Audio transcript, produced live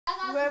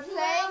We're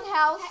playing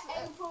house.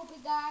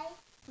 Inappropriate, guys.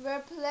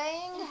 We're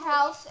playing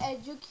house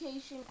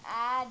education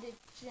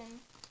addiction.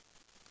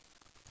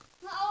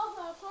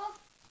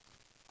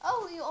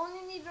 Oh, you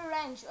only need a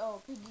wrench.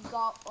 Oh, Piggy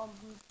got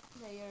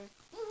player.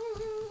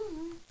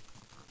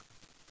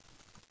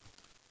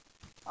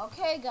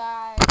 Okay,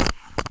 guys.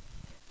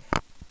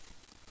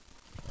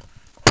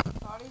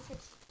 Sorry if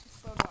it's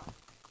so dark.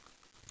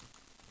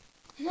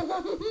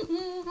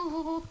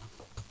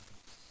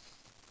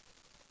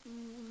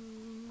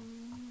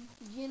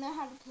 Do you know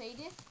how to play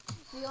this?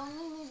 We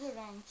only need a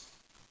wrench.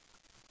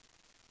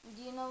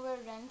 Do you know where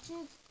wrench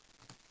is?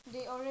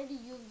 They already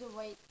used the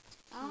white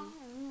key. I don't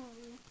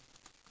know.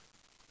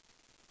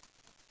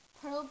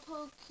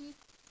 Purple key.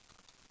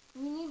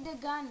 We need the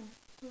gun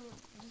to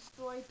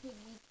destroy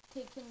Piggy,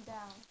 take him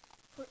down.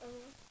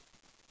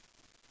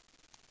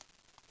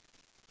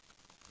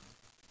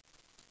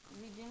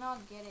 We did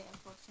not get it,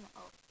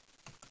 unfortunately.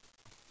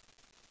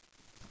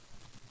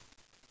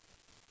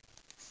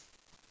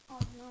 Oh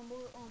no,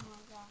 oh my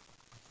god.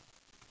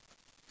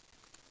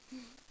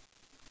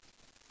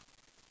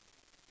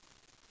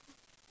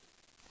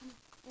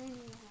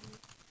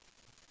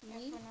 Yeah,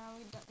 for now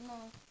we don't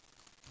know.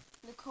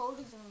 The code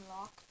is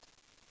unlocked.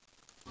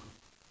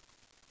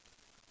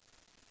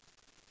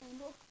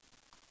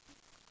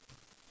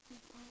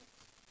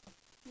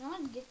 No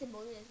one gets the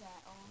bullets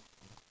at all.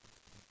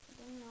 I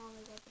didn't know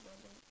they got the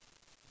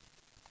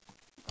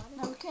bullets.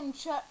 Now we can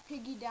shut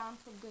Piggy down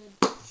for good.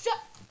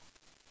 Shut!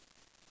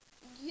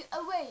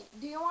 Wait,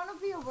 do you want to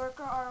be a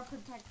worker or a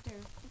protector?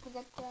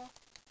 Protector.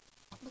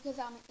 Because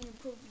I'm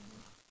inappropriate.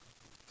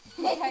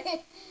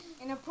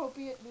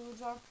 Inappropriate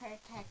dudes are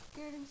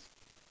protectors.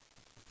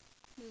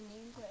 The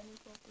names are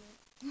inappropriate.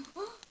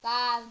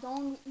 Guys,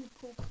 don't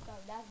poop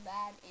stuff. That's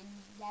bad and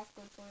that's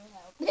good for your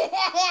health.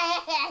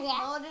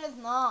 No, it is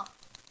not.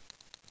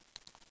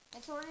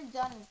 It's already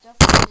done. It's just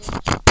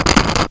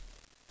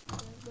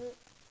Good.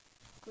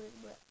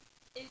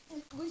 It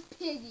was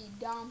Piggy,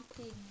 dumb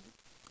Piggy.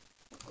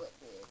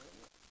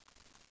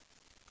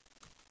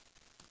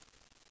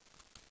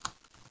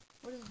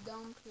 What is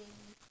dumb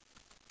Piggy?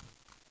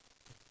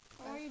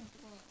 What are you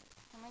doing?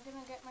 Am I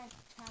gonna get my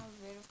channel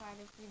verified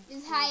if you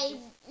This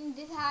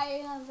how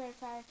you gonna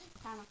verify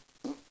channel.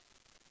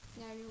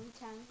 No, your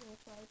channel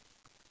verified.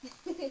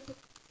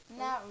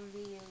 Not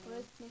really.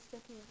 Where's Mr.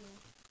 Piggy?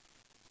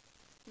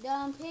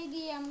 Dumb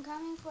Piggy, I'm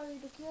coming for you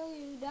to kill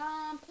you.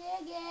 Dumb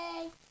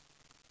Piggy.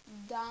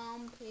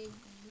 Dumb Piggy.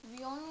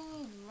 We only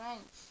need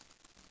wrench.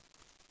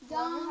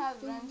 Dumb Whoever has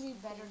Piggy.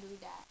 wrench better do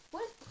that.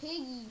 What is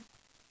Piggy?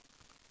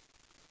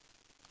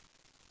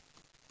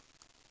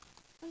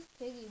 Where's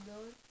Piggy,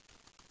 dude?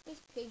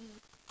 Where's Piggy?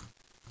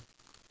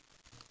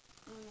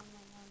 No.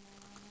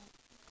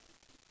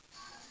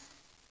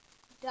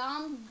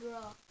 Dumb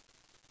girl.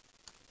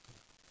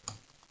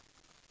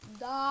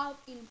 Dumb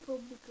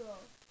inappropriate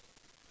girl.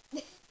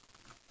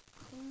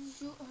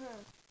 Shoot her.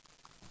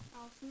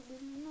 I'll shoot her.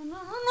 No!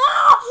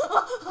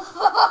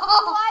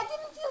 Why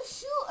didn't you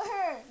shoot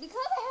her?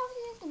 Because I have to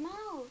use the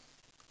mouse.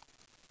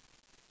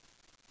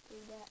 Do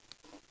that.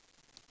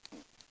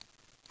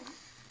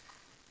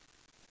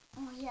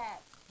 Oh yeah,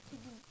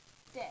 Piggy's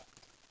dead.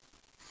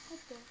 What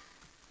the?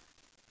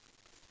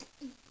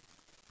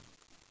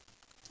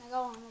 I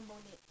got one more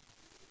bullet.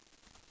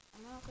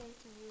 I'm not going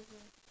to use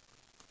it.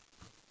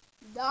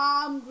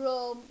 Dumb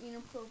girl,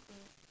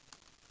 inappropriate.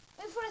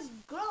 Wait, first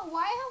girl,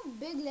 why have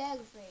big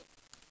legs? Wait,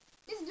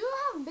 this dude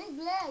have big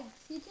legs.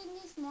 He think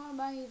he's small,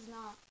 but he's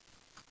not.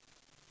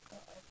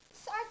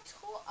 So I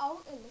told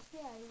out and let's say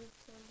I was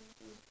telling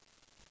you.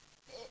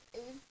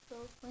 It was so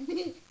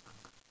funny.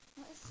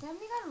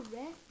 Somebody got a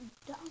red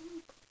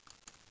dump.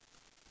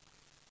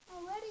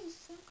 Already,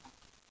 so.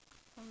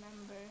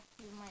 Remember,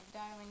 you might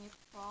die when you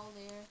fall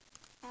there.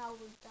 I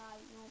will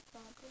die, no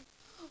problem.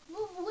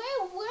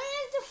 Where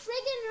is the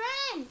friggin'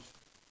 wrench?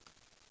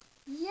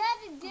 Yeah,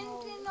 they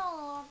didn't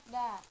unlock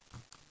that.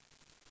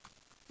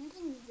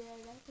 Nothing's there,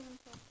 that's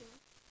inappropriate.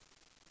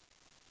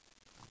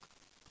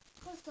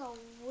 First of all,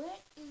 where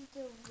is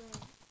the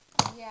wrench?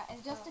 Yeah,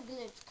 it's just a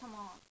glitch, come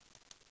on.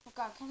 Oh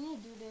god, can you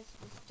do this?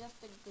 It's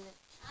just a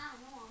glitch. Ah,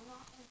 no, I'm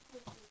not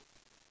inappropriate.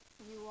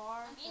 You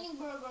are? I'm eating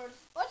burgers.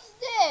 What's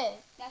this?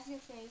 That's your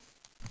face.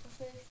 Your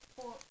face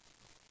for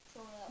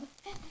show up.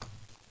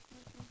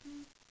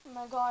 Oh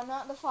my god,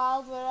 not the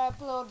files where I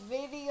upload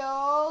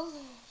videos.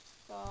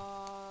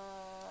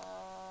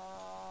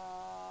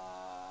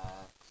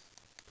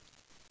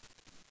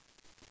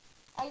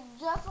 I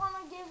just want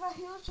to give a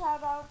huge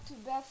shout out to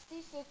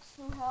Bestie6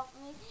 who helped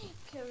me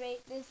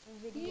create this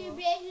video. You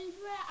breaking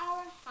for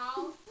our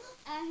house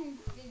and his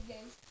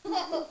business.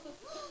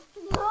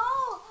 No,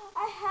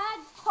 I had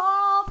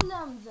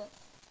problems.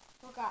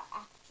 Okay,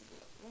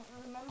 actually,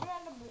 remember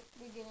at the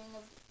beginning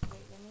of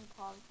wait, let me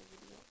pause the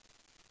video.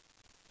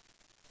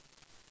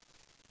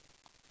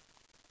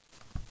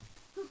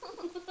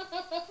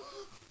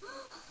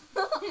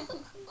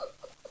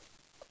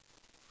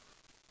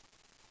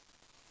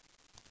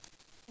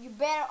 You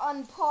better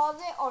unpause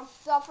it or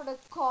suffer the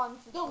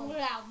consequences. Don't go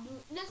out,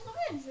 dude. Let's look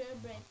at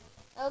jailbreak.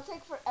 It'll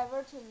take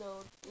forever to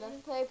load. Let's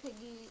play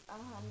Piggy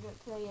 100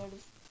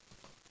 players.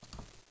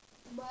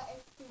 But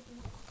it's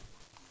pretty.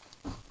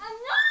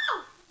 No!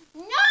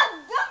 Not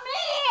the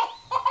me!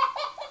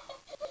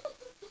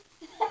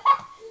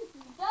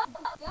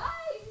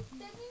 Guys, it's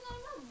taking on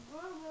a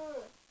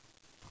burger.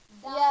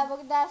 Yeah,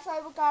 but that's why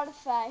Ricardo's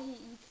fat. He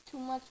eats too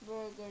much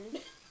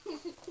burgers.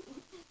 That's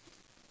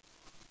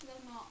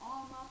not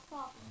all my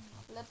problem.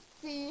 Let's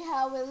see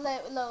how it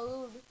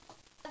load.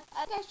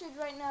 I think I should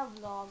right now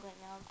vlog right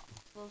now.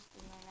 Full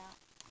screen right now.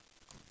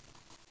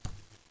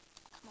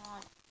 Come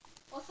on.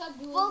 What's up,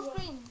 dude? Full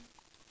screen.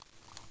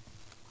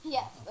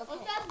 Yes, okay.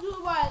 What's up,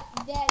 dude? We're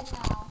dead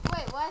now.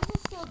 Wait, why is it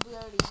still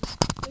blurry?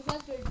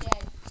 Because you're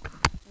dead.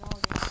 No,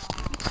 they're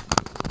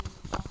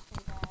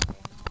not.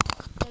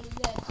 You're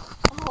dead.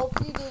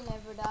 Hopefully they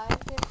never die if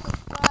they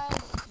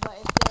subscribe. But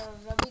if they're a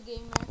Rubby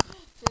Gamer,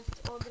 fifth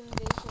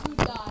organization, You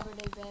die. whatever,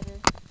 they better.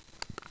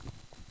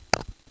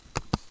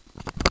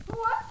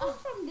 What's this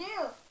from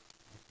there?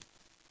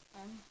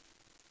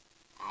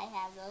 I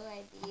have no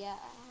idea.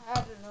 I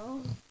don't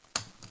know.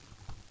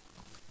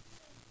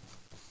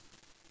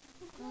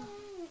 Oh,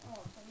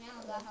 so now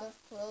Let's that just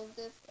close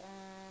this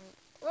and...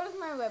 Where's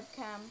my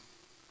webcam?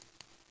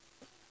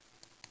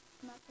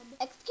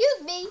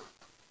 Excuse me!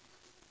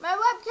 My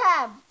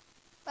webcam!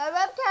 My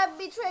webcam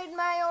betrayed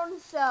my own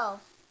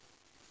self.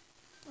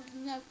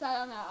 Next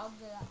time I'll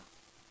do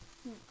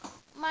that.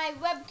 My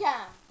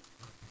webcam!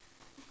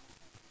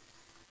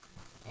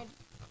 It's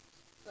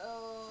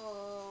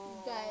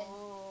so... Dead.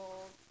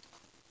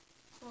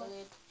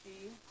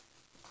 glitchy.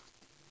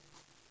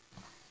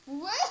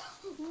 What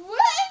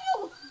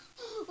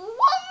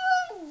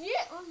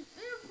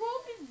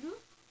you do?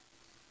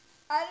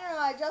 I don't know,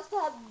 I just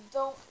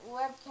don't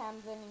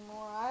webcams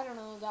anymore. I don't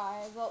know,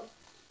 guys.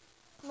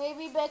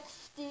 Maybe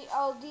Bestie,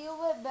 I'll deal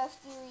with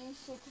Bestie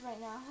 6 right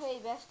now. Hey,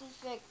 Bestie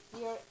 6,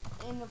 you're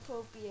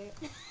inappropriate.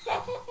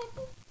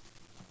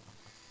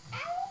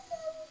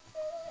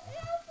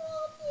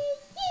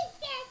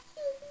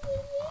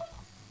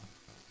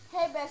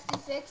 Hey, Bestie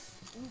 6,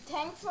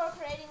 thanks for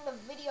creating the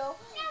video.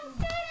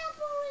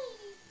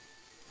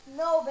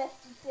 No,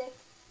 Bestie 6.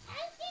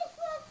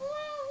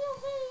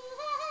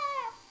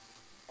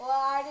 Well,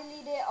 I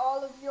deleted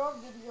all of your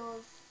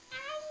videos.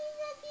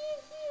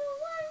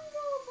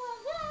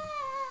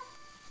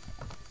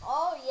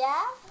 Oh,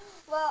 yeah?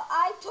 Well,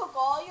 I took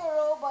all your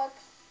Robux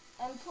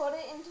and put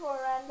it into a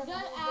random Don't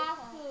Google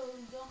ask account. who,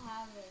 don't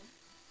have it.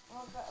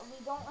 Well, but we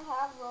don't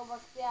have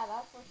Robux, yeah,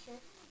 that's for sure.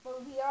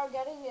 But we are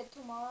getting it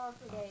tomorrow or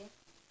today.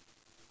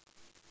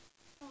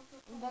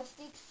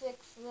 Bestie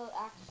 6 will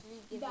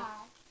actually give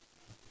Die.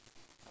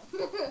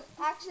 it.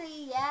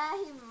 Actually, yeah,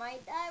 he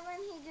might die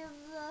when he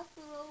gives us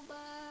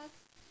Robux.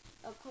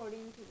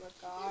 According to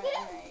Ricard,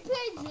 right?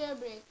 Play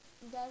Jailbreak.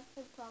 That's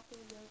the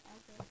popular game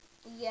ever.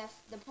 Yes,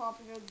 the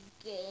popular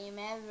game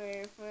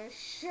ever, for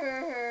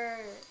sure.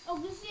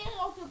 Okay,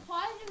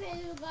 pause the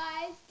video,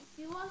 guys. If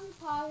you want to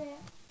pause it.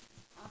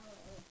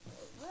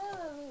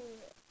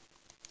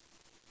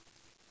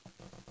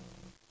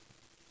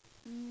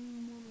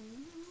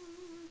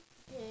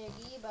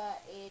 Piggy,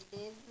 but it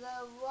is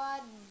a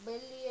 $1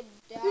 billion.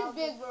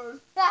 Bigger.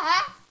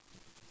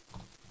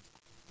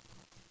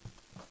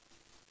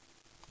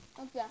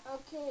 Okay.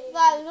 Okay.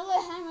 Guys, look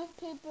at how much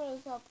people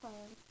is up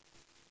playing.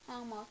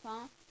 How much,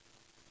 huh?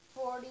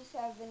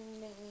 47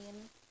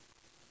 million.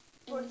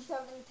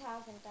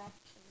 47,000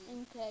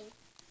 actually. Okay.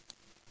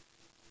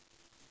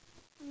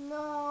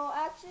 No,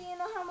 actually, you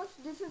know how much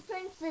this is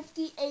paying?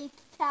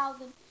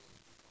 58,000.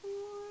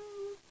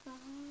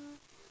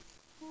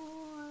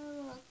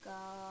 Poor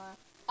God.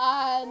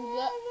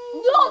 No,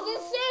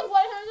 this thing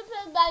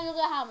 100% value. Look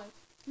at how much.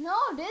 No,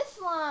 this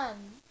one.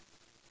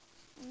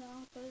 No,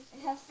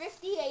 It has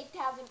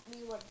 58,000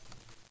 viewers.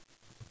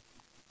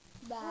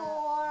 bad.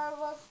 Poor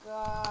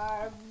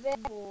Wakar,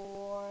 very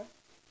poor.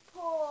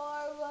 Poor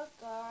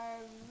Wakar,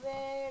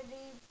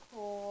 very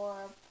poor.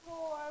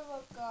 Poor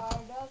Wakar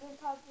doesn't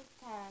touch his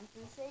pants.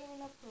 It's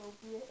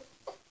inappropriate.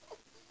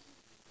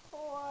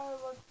 Poor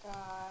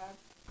Wakar,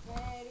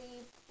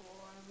 very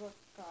poor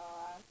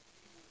Wakar.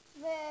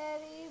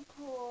 Very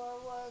poor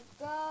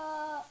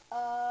Wakar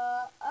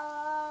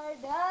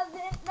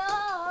doesn't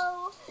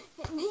know.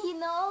 He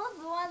knows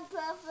one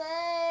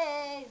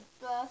perfect.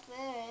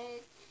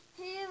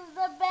 He's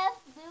the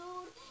best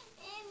dude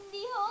in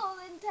the whole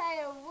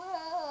entire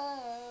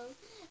world.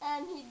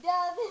 And he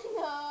doesn't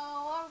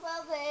know one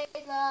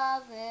perfect.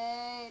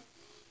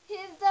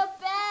 He's the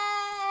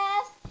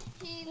best.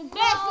 He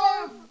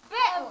knows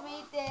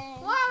everything.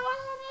 Why am I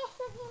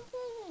freaking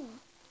playing?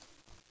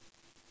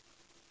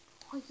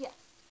 Oh, yes.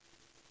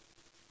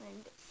 Doing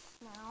this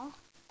now.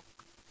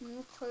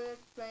 No toilet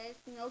space,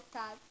 no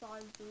cat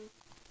charges.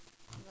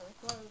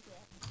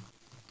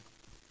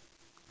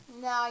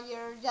 Now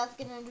you're just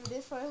gonna do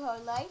this for her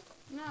life?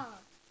 No.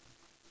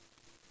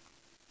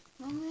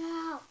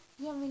 No.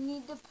 Yeah, we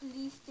need the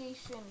police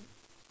station.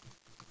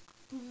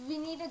 We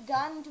need a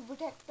gun to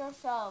protect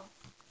ourselves.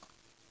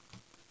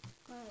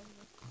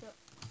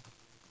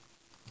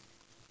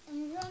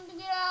 I'm trying to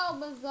get out,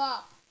 but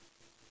stop.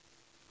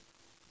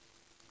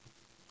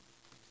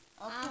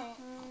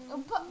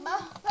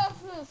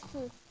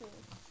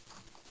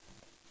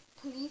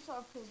 Police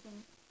or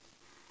prison?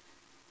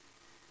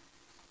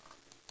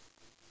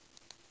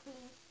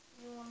 Police,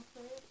 you want to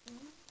play it?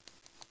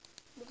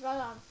 Because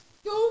I'm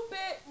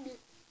stupid.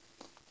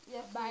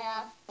 Yes,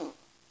 Bye.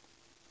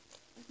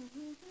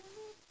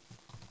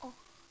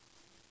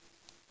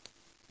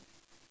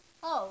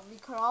 Oh, we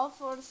crawl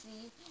for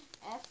C,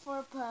 F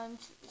for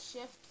punch,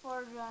 shift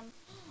for run,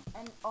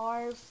 and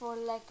R for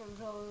like a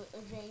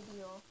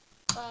radio.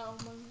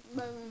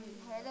 We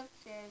head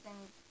upstairs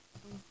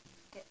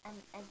and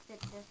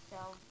exit the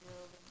cell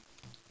building.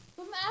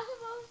 I'm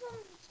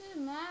supposed to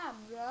map,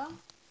 bro.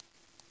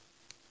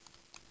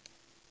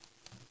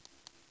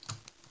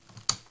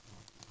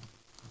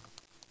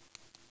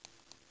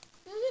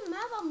 There's a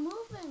map. I'm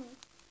moving.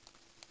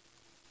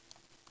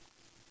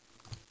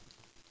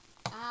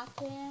 I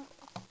can't.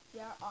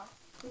 There are.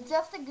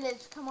 Just a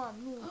glitch. Come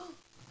on, move.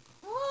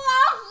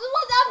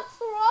 What I'm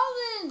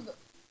crawling.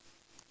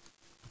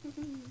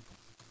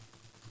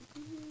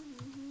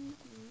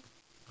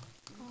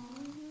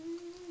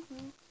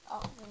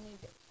 Oh, we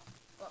need it.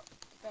 Well,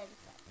 very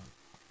fast.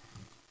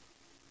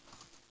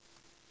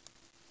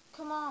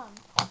 Come on.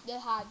 The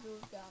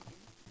hydro's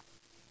coming.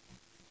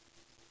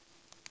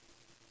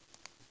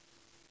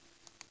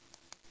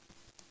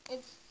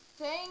 It's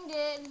saying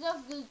it.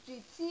 Just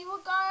glitchy. See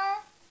what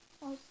car?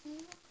 Oh, see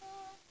what car?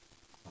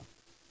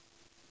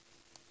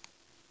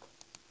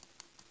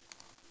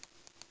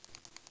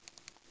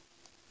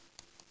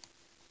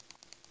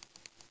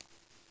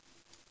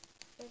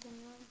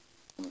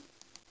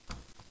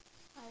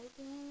 I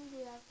think we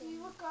have to. See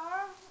what car?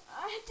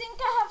 I think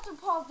I have to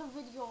pause the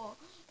video.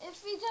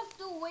 If we just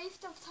do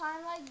waste of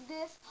time like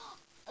this,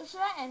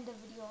 should I end the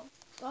video?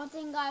 Don't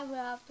think I will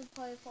have to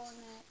play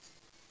Fortnite.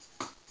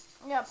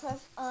 Yeah,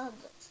 press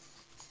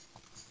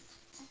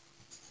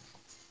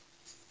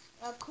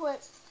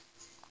quit.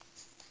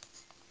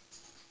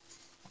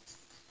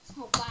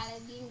 Oh God, I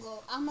didn't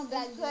go. I'm a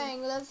bad It's guy.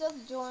 saying, let's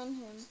just join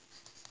him.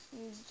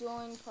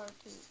 Join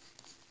party.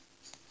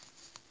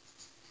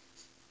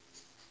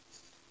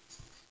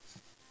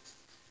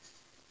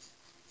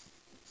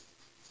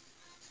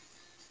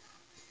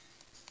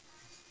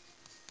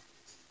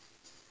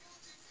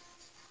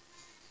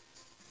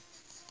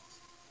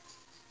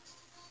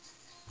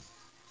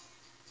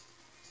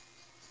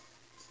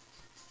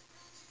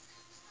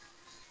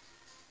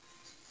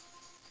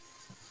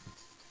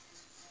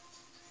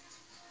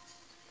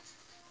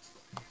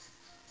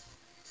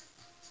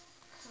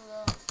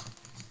 Hello.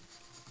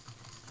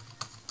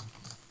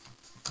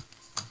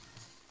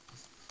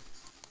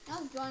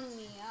 Not joining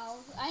me.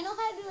 I know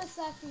how to do a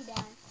selfie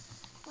dance.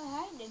 Wait,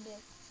 how I did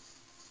this?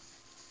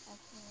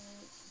 Okay.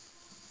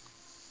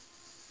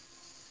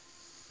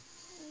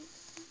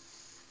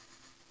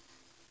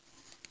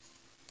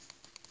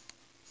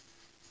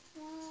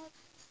 What?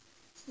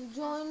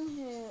 Join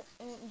here.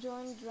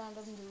 Join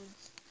random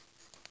dudes.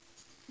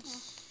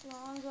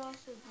 Sean's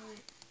also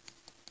dude.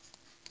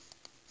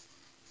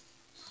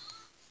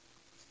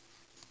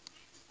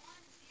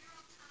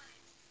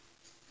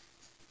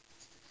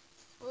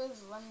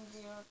 With 1-0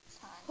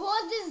 time. Who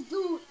is this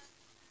dude?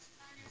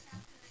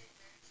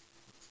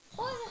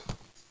 What?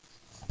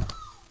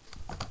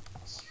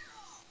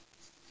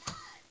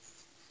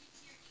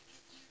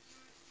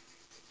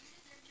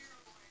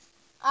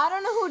 I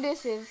don't know who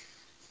this is.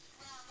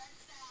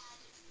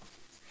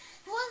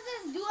 Who is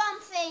this dude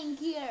I'm saying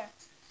here?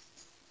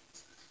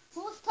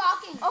 Who's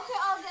talking? Okay,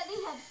 I'll get the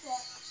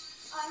headset.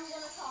 I'm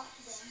gonna talk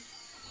to them.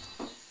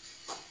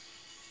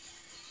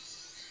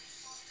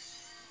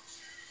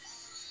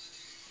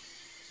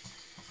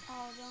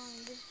 Oh,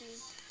 don't this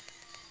dude.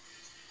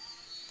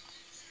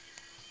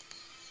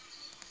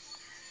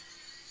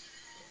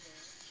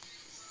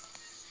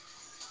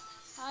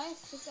 Hi,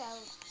 stick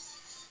out.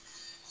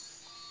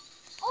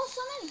 Oh,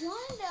 someone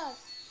joined us.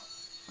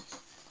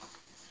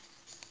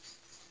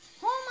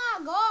 Oh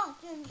my God,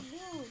 this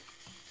dude.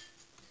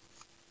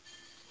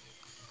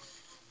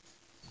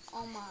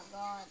 Oh my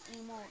God,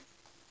 emote.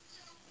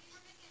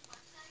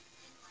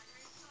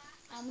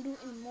 I'm doing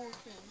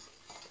emotion.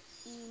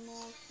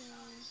 Emotion.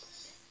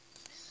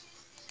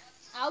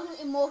 I'll do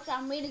emotion.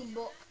 I'm reading a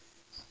book.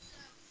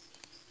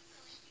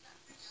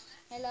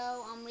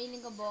 Hello, I'm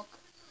reading a book.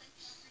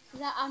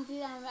 I'm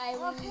reading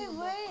Okay, a book.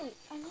 wait.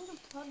 I need to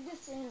plug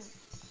this in.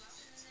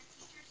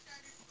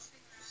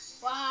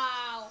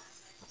 Wow.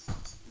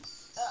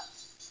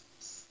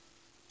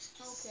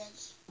 Okay.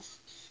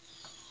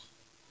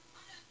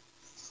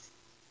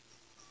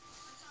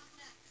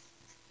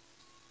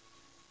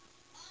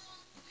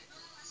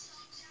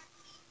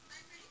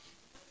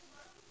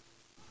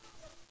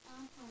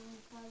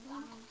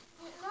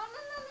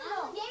 No.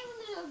 I'm getting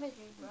the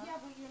pictures, bro. Yeah,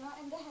 but you're not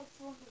in the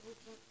headphone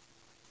position.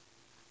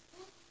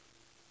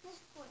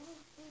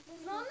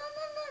 No.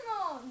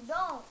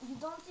 Don't. You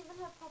don't even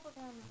have proper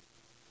camera.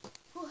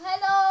 Oh,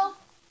 hello.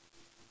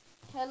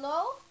 Hello?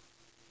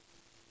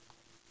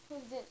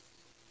 Who's this?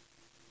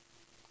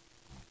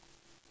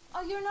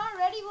 Oh, you're not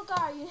ready,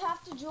 Wakar. You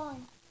have to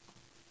join.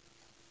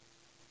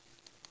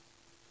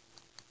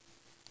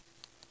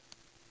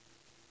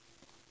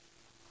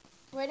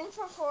 waiting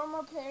for 4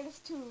 more players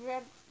to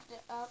rev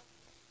it up.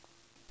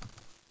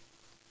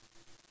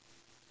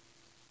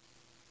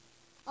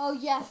 Oh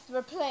yes,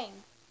 we're playing.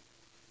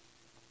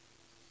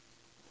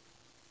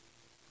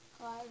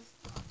 Guys,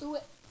 do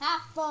it.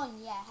 Have fun.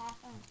 Yeah, have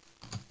fun.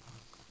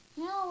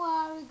 You know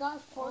where we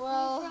got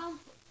Fortnite from?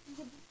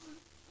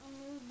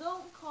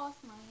 Don't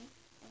cost money,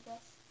 I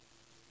guess.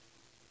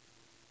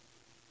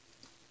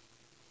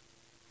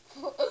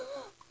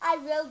 I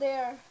will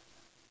dare.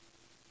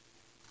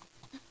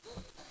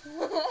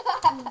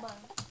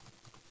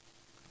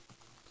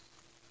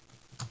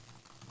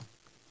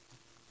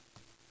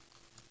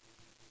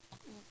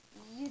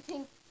 You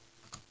think?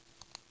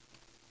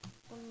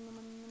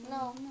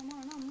 No.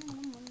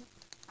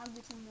 I'll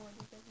get some more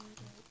because we need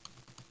it.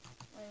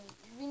 Wait,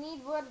 we need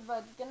wood, but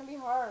it's gonna be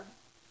hard.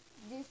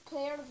 These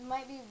players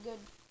might be good.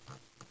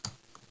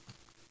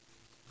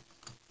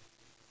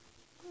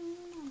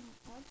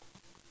 What?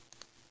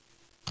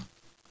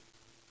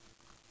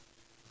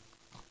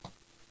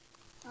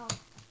 Oh.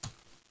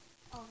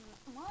 Oh,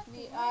 what?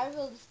 I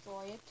will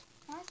destroy it.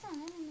 Why is that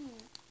letting me?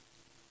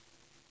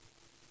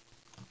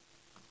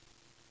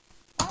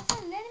 Why is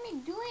that letting me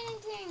do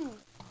anything?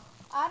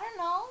 I don't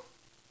know.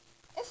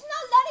 It's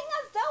not letting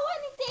us do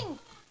anything.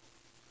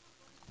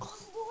 Oh,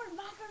 Lord,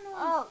 background noise.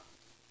 Oh.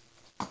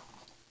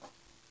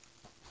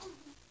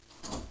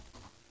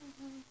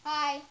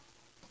 Hi.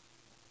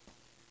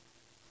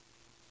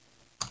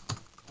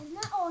 It's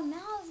not. Oh,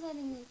 now it's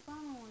letting me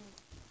finally.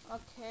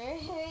 Okay,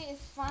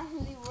 it's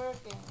finally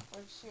working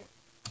for sure.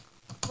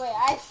 Wait,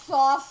 I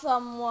saw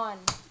someone.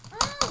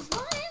 Oh, it's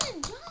not letting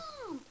me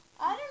jump.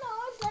 I don't know.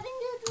 It's letting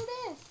you do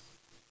this.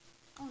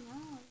 Oh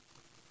no.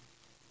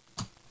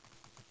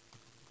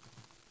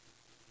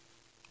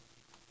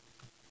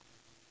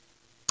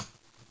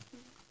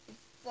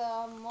 It's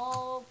a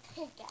mole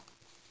pickaxe.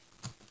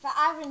 It's an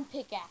iron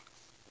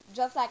pickaxe,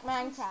 just like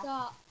Minecraft.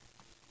 Stop.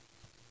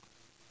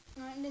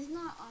 No, it's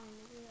not on.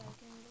 I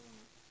can do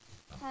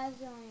it. Has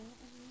on.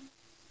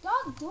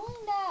 Stop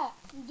doing that.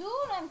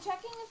 Dude, I'm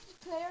checking if the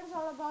players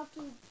are about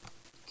to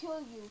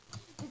kill you,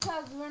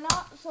 because we're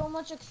not so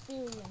much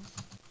experienced.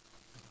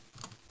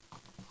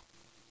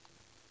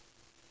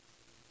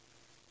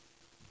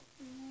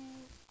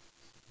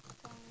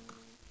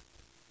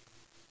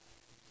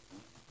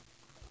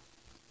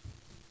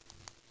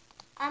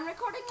 I'm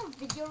recording a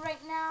video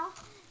right now,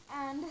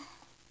 and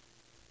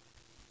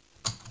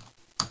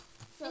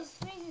so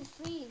It's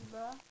freeze,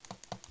 bro.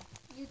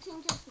 you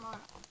think you're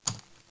smart.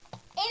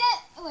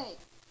 Wait.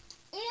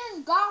 It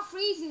has got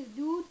freezes,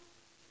 dude.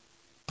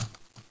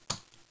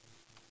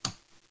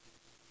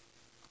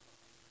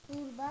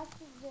 Dude, back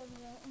to the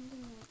internet.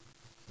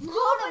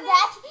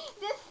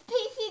 This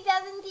PC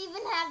doesn't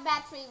even have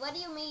battery. What do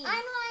you mean? I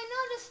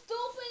know the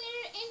stupid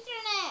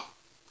internet.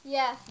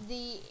 Yes,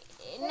 the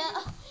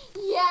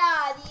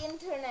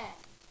internet.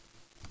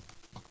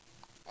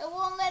 It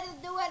won't let us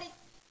do anything.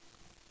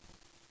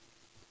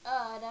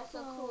 Oh, that's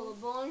so cool.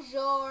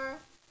 Bonjour.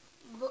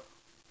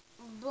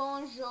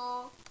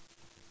 Bonjour.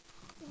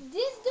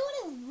 This dude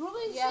is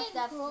really Yes, shit,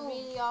 that's bro.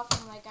 really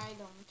awesome. Like I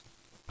don't.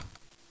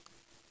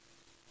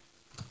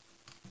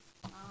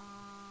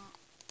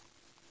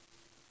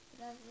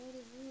 That's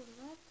really weird.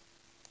 What?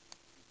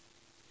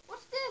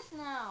 What's this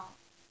now?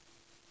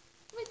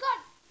 We got.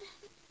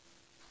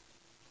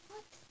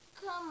 What?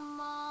 Come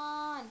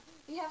on.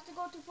 We have to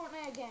go to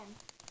Fortnite again.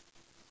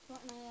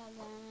 Fortnite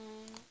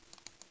again.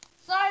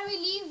 Sorry, we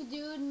leave,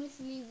 dude. Miss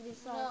leave this.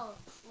 Sorry. No.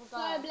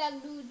 Sorry,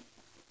 black dude.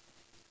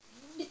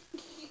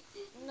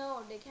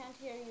 No, they can't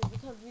hear you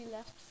because we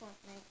left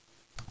Fortnite.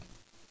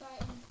 Sorry,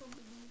 I'm probably.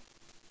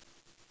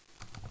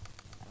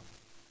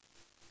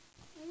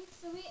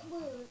 So we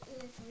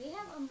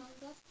have Among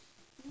Us.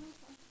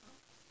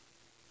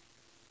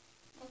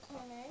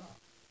 Okay, Nate.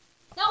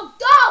 No,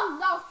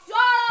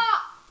 shut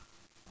up!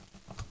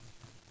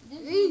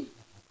 This dude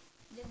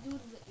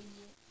is an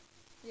idiot.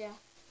 Yeah.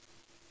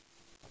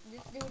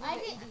 This dude is I an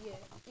did-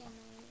 idiot.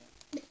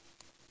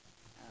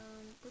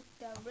 Put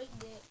the break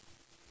there.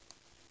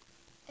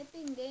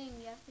 Epic game,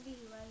 you have to be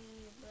right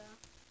here, bro.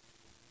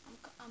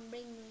 I'm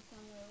bringing you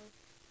somewhere.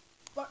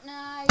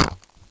 Fortnite.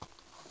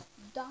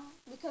 Done.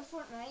 Because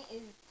Fortnite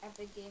is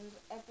Epic Games.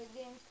 Epic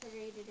Games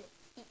created it.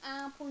 And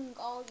I'm putting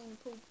all in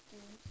poop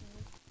games.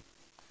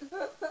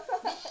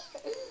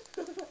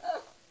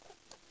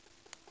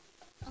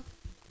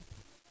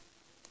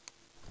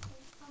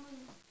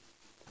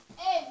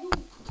 Hey,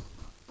 dude.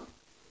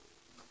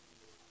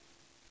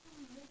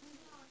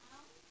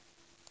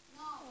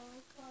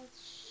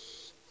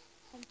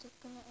 I'm just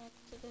gonna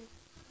exit it.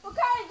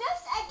 Okay,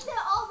 just exit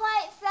all by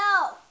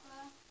itself.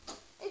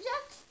 It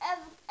just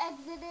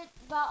exited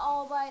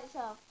all by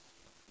itself.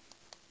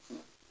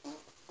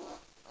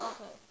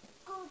 Okay.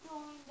 Go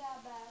join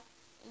that back.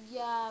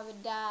 Yeah,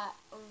 with that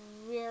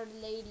weird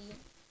lady.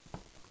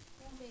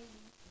 What lady?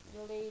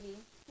 The lady.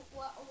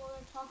 What?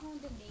 We're talking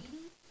with the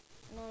lady?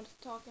 No, it's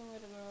talking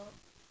with a girl.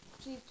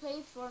 She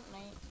plays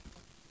Fortnite.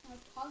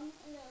 We're talking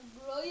with a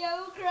girl. Yeah,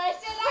 we're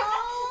crushing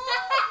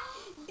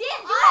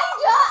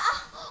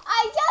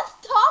I just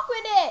talk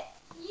with it.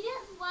 You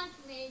just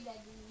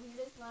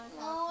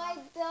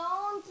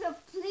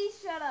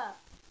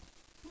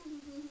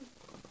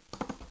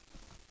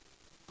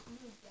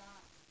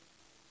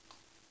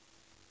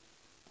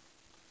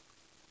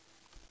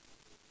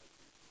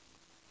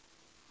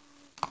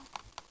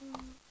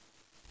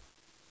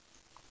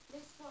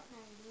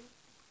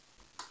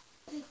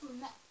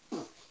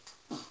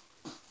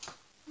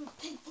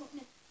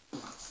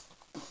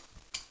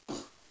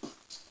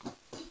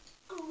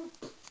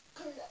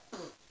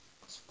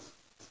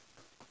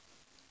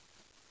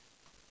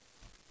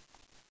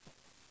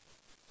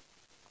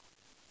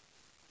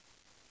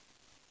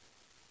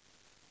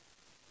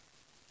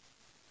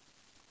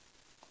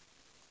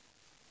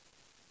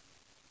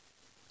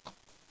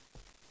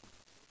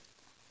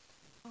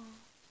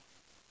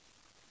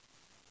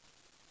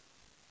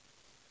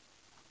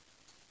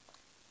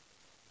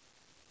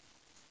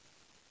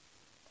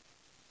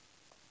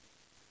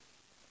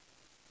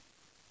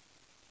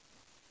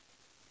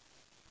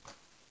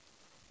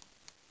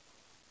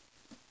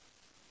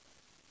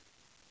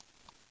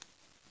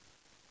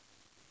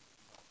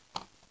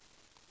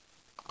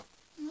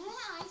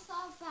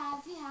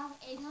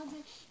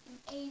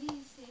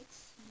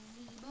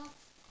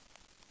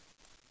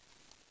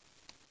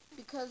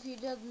Because he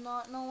does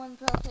not know when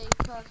plus 8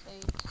 plus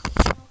 8.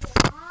 Okay,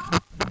 how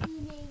he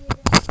made it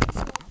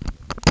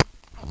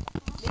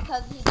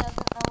Because he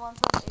doesn't know when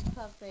plus 8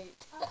 plus 8.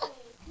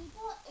 Okay,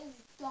 people is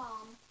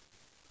dumb.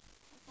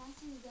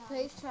 That's dumb.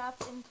 Place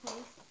traps in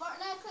place.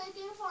 Fortnite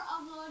clicking for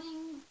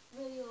uploading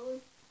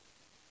videos.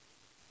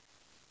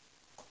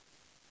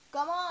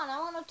 Come on, I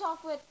want to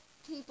talk with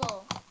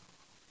people.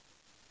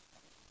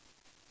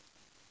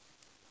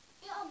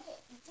 Yeah, okay,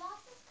 Josh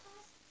is kind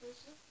of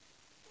suspicious.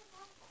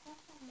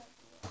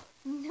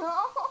 No.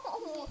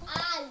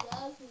 I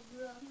love you,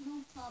 bro.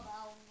 Don't talk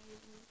about me.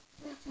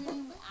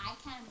 Really, I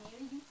can't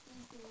marry you.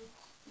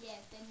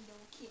 Yes, then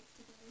don't kiss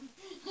together.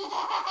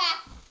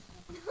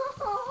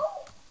 No.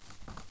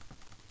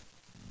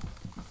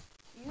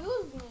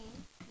 Use me.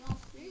 No,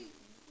 free.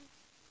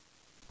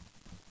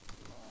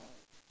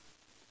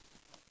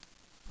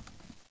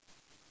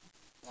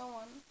 No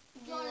one.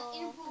 Join an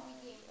Zero. improving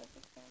game.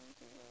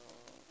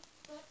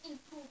 Join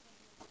improving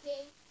game,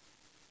 okay?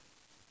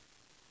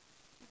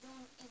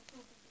 Join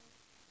improving game.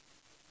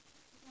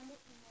 Remember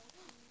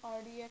emotion.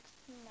 RDX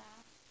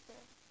Master.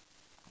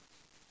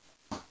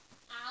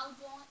 I'll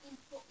join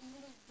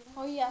improving.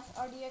 Oh yes,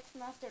 RDX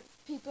Master.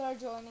 People are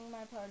joining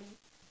my party.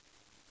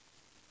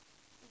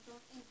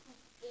 Join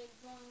improving game.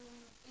 Join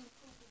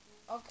improving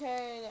game.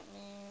 Okay, let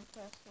me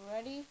press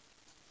ready.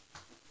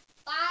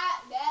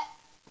 Bye, bet.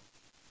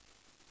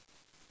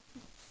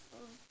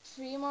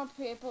 3 more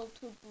people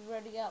to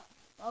ready up.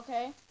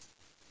 Okay.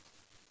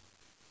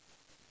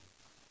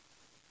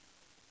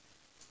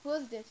 Who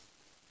is this?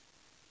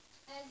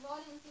 And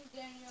voting to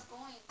get you're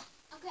going.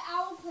 Okay,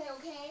 I will play,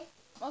 okay?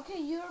 Okay,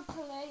 you're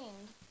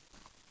playing.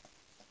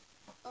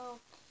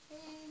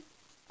 Okay.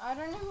 I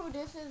don't know who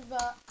this is,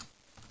 but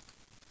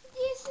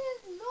This is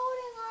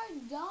loading our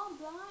dumb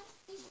blind.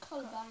 He's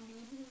colorblind,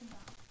 dude.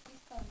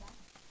 He's colorblind.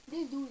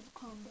 This dude is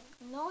colorblind.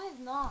 no, he's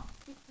not.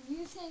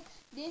 You think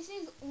this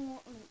is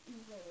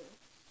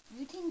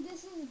you think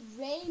this is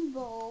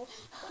rainbow?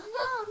 But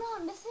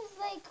no, this is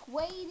like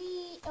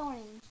weighty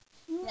orange.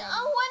 No,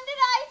 when did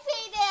I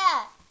say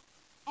that?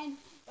 And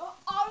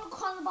all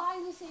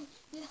colorblind is saying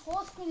this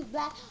whole screen is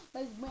black,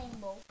 but it's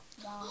rainbow.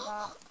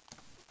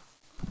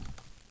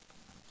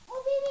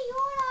 Oh, Baby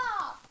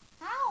Yoda!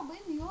 How,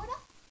 Baby Yoda?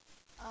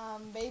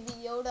 Baby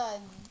Yoda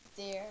is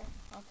there.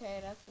 Okay,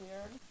 that's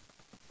weird.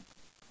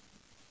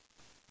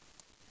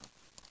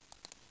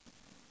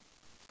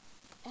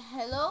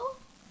 Hello?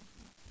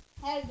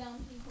 Head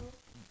down, people.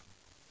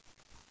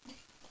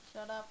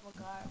 Shut up,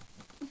 Makar.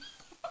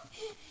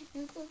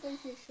 You're so going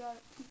to shut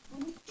up, people.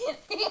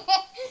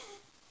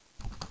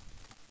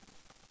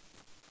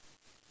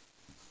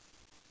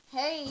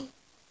 Hey.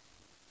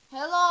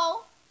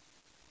 Hello?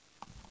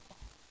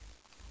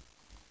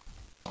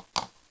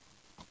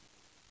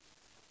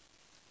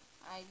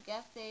 I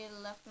guess they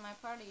left my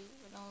party.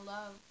 We don't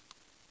love.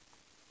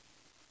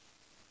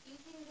 You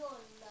think they'll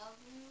love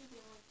you?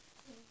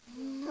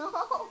 No.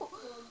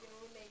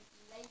 They'll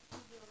like you,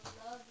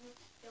 they'll love you,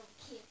 they'll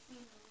kiss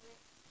you.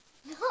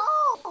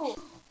 No.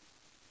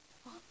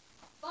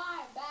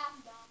 Fire back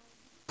down.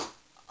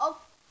 Oh.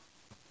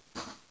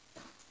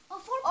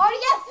 Oh, Oh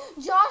yes,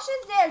 Josh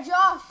is there.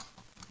 Josh.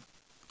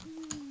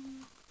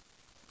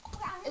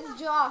 It's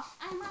Josh.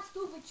 I'm my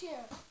stupid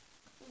chair.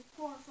 It's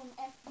pouring from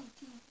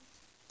FDT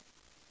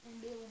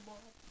and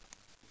Billboard.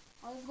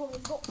 Oh,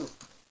 let's go.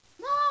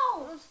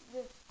 No! What's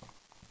this?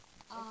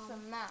 It's a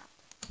map.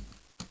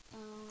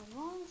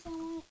 Wrong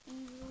someone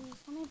easily.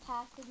 Somebody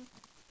passing.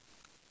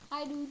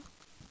 Hi, dude.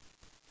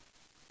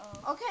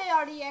 Okay,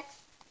 RDX.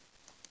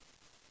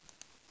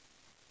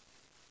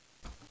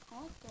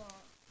 What the?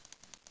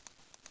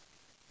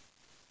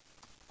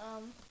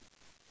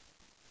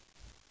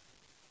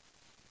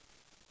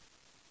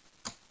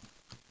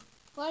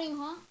 What are you,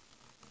 huh?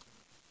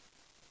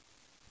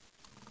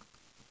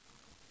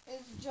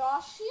 Is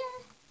Josh here?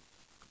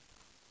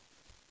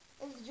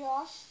 Is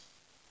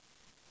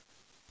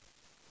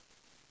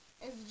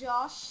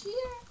Josh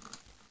here?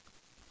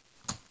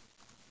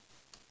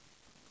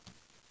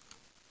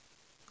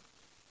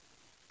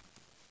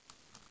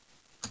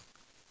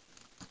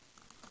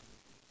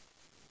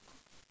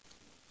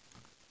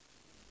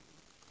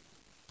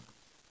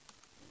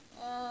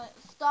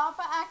 Stop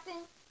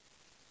acting.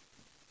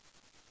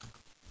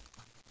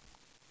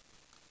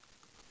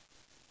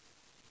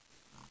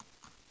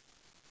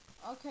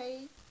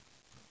 Okay.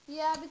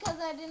 Yeah, because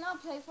I did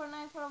not play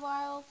Fortnite for a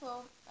while,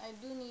 so I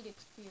do need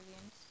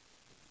experience.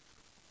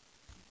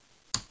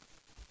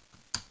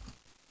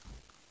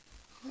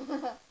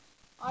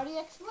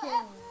 RDX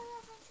King.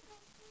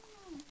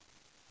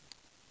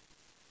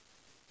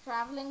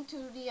 Traveling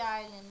to the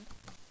island.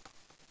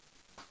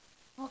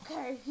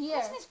 Okay, here.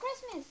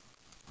 Christmas.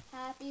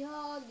 Happy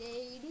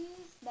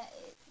holidays. But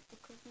the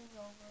Christmas is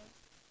over.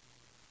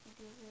 It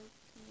is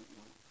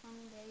 20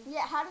 days.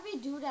 Yeah, how do we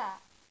do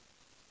that?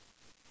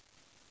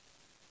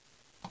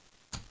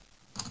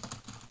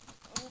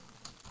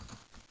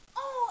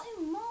 Oh,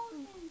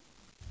 emotion.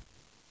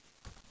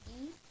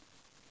 E.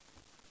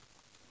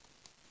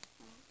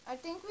 I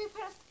think we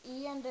pressed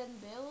E and then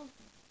build.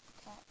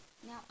 Okay.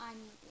 Now I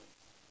need this.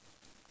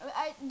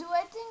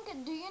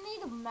 Do you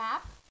need a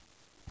map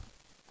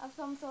of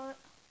some sort?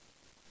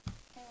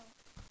 Oh.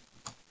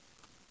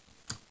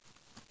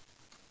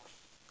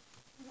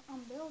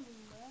 I'm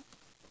building, bro.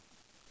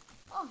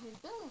 Oh, he's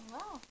building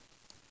well.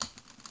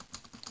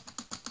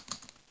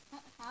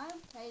 How to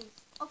place?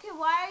 Okay,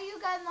 why are you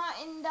guys not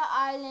in the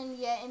island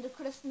yet, in the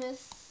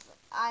Christmas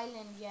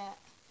island yet?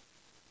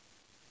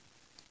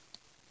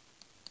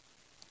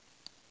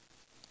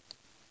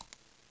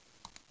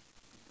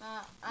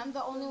 I'm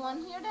the only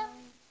one here then?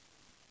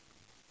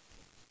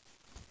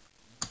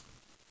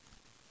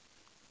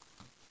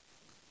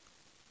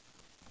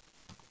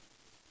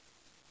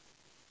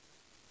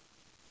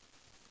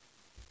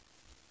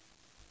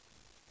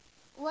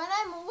 When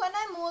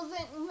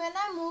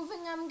I'm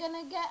moving, I'm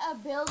gonna get a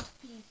build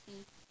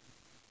PC.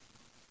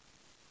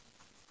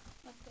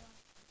 What the?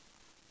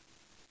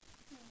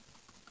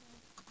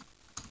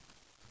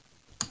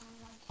 I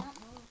can't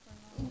move for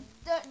no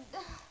reason.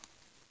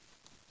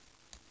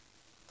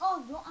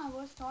 Oh, don't I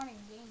was starting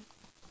game.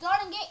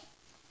 Starting game.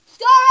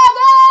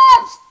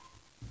 Startups!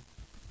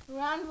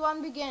 Round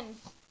 1 begins.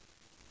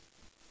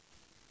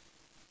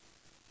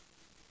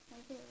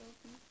 Okay,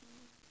 wait.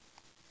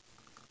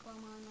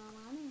 Come on.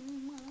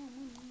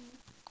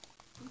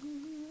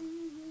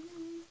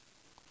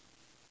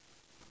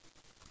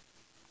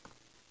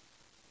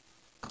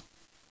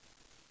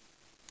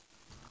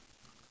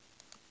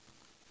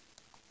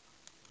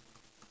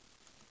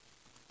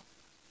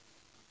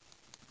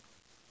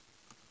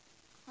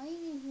 Are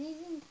you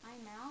using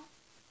timeout?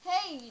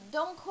 Hey,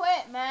 don't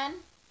quit, man.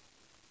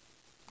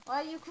 Why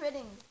are you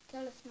quitting?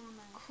 Kill a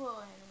snowman.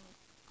 Quitting.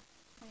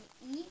 Wait,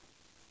 eat?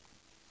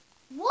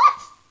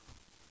 What?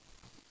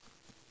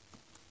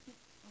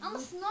 I'm a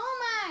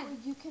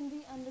snowman! You can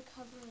be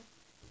undercover.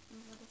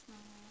 I'm a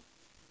snowman.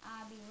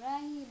 I'll be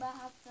right here by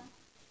after.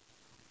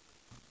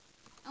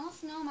 I'm a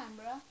snowman,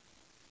 bro.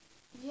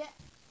 Yeah.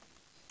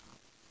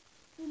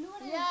 You know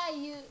what Yeah,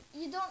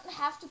 you don't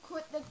have to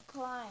quit the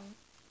climb.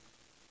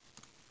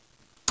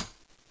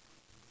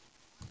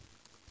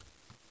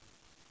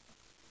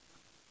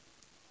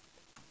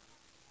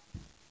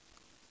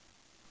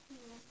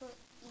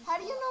 How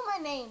do you know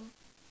my name?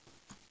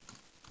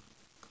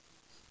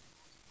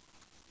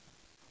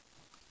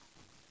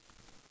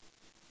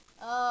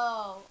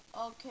 Oh,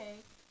 okay.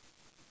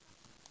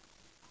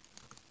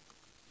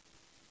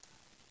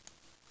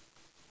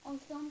 Oh,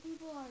 some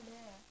people are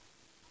there.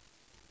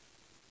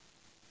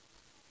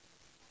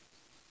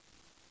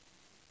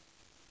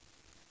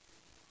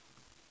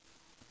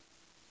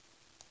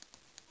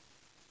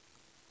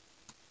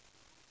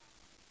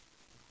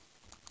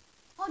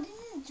 Oh, this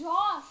is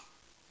Josh.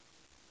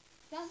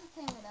 That's the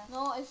thing with us.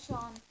 No, it's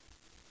Sean.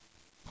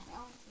 I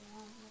don't see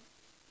him here.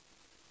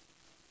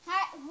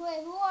 Hi,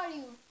 wait, who are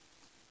you?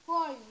 Who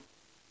are you?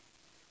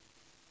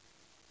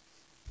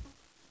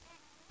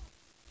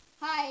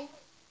 Hi,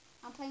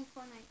 I'm playing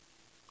Fortnite.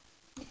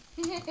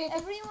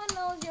 Everyone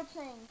knows you're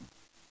playing.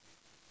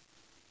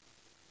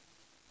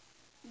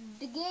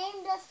 The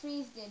game just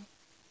freezed it.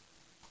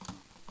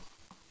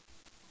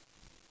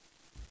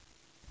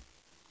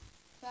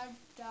 Third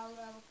dog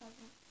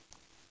avocado.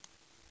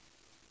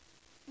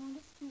 Oh,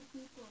 there's 2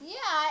 people.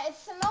 Yeah,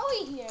 it's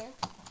snowy here.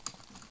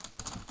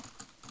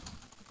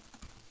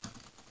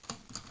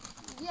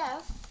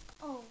 Yes.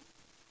 Oh.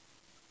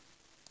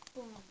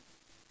 Boom.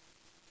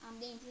 I'm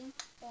dancing.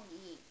 Oh,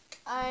 yeah.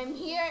 I'm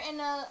here in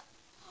a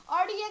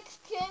RDX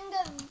King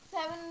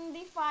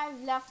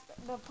 75 left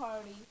the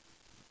party.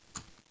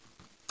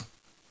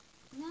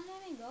 Now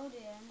let me go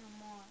there no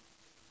more.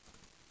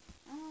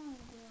 I don't want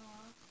to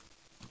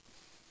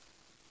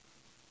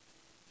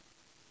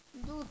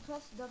go. Dude,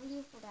 press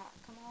W for that.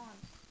 Come on.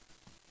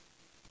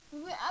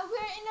 We're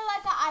in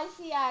like an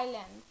icy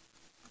island.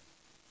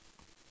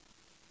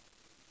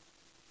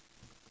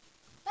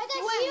 Like I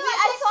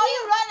saw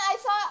you run.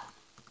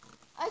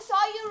 I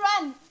saw you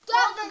run. Stop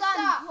Hold the this, gun.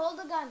 stop. Hold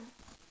the gun.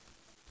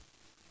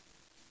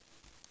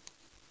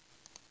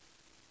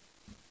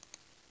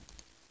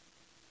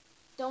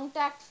 Don't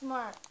act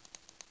smart.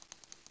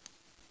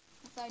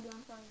 I'm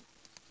sorry.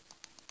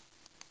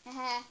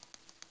 Haha.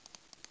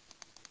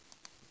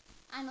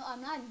 I know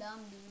I'm not dumb,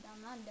 dude.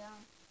 I'm not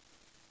dumb.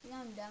 You think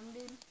I'm dumb,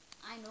 dude?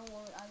 I know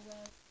what I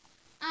was.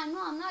 I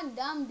know I'm not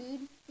dumb,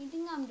 dude. You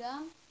think I'm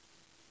dumb?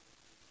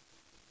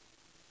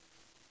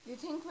 You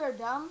think we're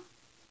dumb?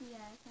 Yeah,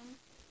 I think.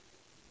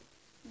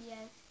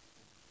 Yes.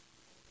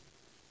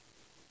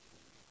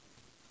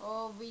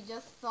 Oh, we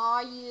just saw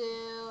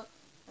you.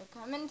 We're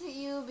coming to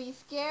you. Be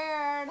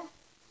scared.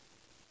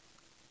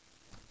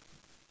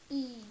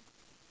 E.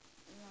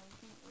 No, you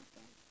can't eat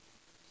that.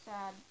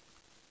 Sad.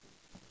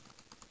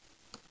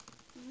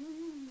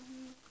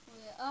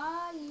 Where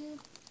are you?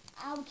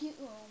 I'll keep.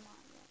 Oh my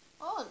god.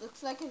 Oh, it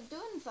looks like it's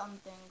doing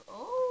something.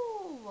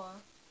 Oh.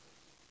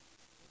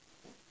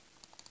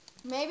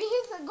 Maybe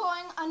he's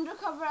going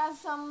undercover as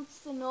some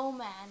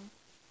snowman.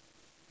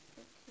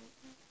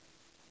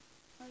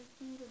 I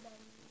think that.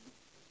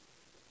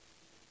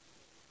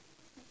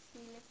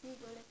 Let's see,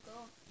 go.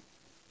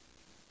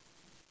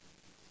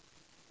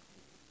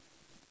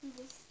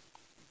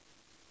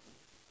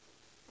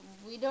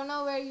 don't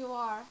know where you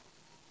are.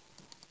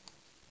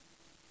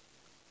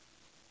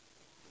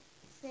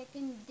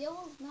 Second,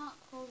 devil's not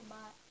close by.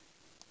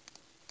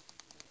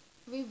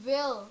 We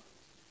will.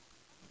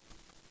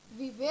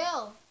 We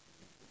will.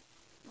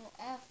 Oh,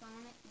 F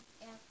on it.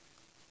 F.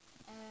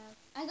 F.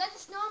 I got the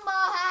snowball.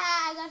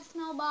 Ha! I got a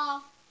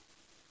snowball.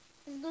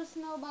 Let's go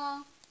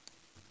snowball.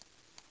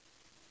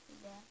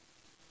 Yeah.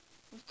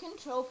 You can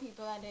throw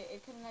people at it.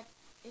 It can like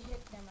it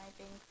hit them, I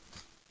think.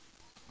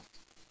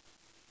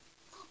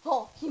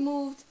 Oh, he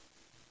moved.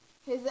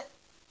 His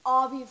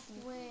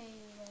obviously.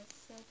 Wait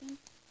a second.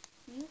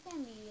 You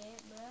can be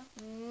it,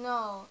 bro.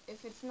 No,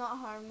 if it's not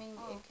harming,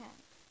 Oh. it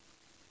can't.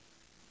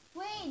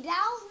 Wait,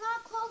 that was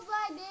not close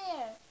by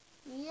there.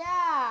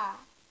 Yeah.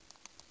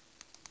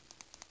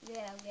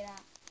 Get out, get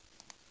out.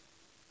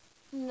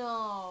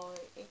 No,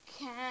 it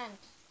can't.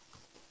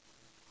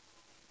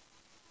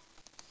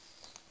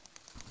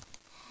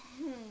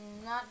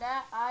 Not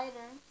that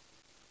either.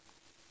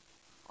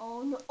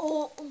 Oh no!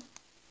 Oh,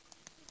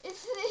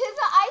 it's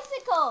an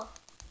icicle.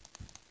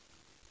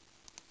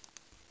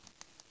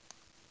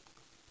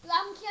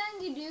 I'm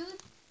killing you,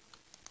 dude.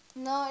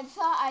 No, it's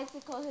not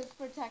icicle. He's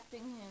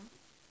protecting him.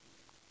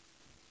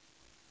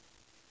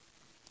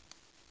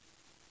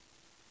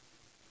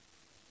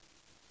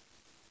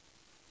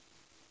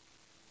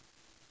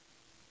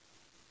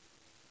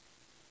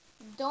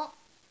 Don't.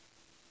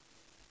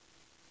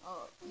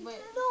 Oh, wait.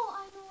 No,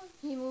 I know.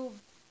 He moved.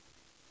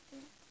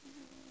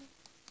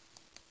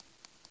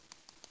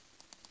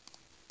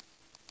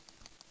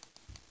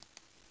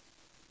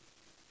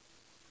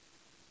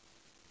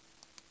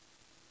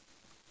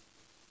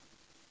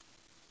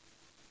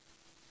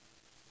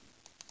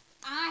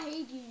 I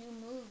hate you. You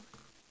move.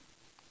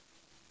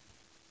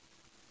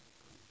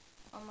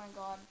 Oh my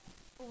god.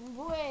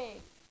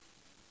 Wait.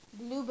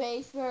 Blue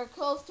base. We're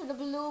close to the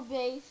blue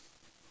base.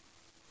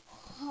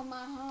 Oh,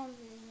 my arms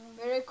is moving.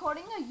 We're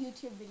recording a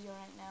YouTube video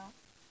right now.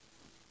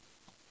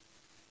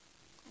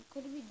 It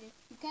could be this.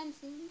 You can't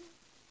see me.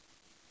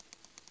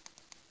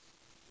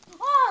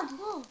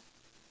 Oh!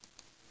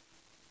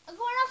 We're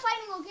not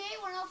fighting, okay?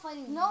 We're not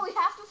fighting. No, we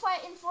have to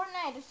fight in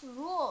Fortnite. It's a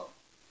rule.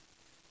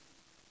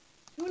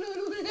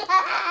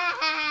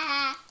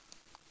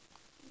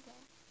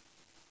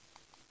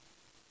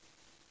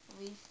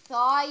 We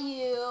saw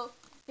you.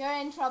 You're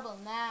in trouble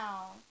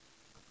now.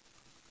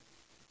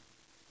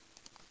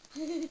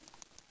 Ready,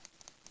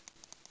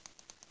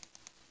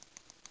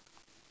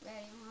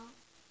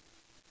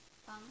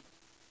 huh?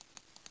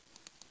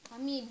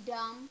 Come here,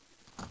 dumb.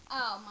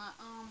 Oh, my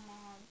arm.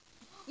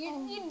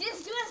 This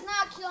dude is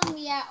not killing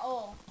me at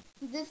all.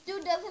 This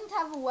dude doesn't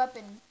have a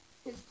weapon.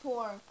 He's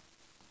poor.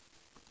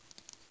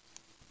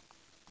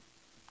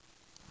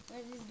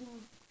 Where's this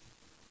dude?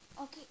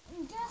 Okay,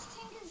 this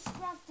thing is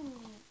distracting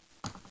me.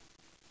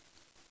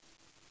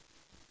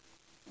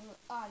 Where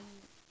are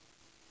you?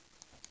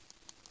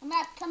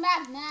 Come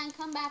back, man.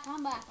 Come back.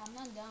 I'm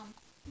not dumb.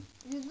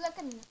 He's like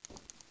a...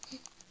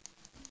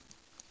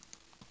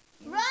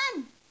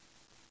 Run!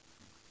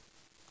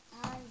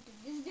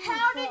 This dude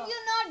How is pro. did you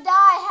not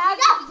die? How You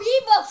got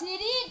V-Bucks,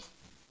 idiot!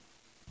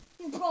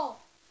 He's pro.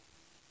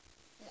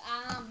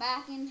 I'm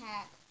back in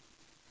hack.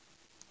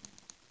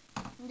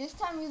 This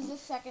time use the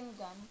second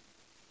gun.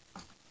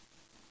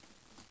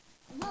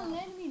 Don't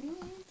let me do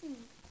anything.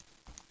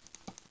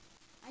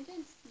 I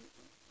can see it.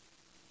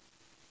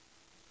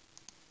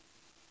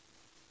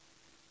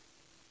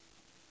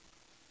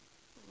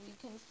 We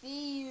can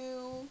see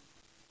you.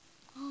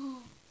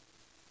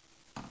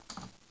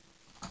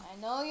 I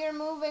know you're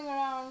moving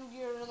around.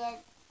 You're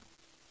like...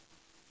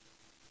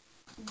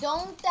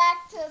 Don't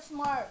act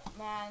smart,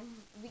 man.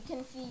 We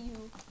can see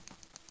you.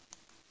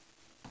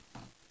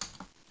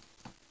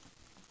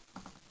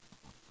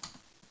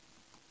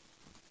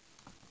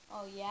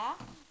 Oh yeah?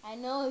 I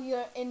know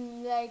you're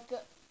in like...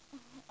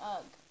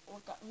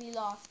 we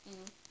lost you.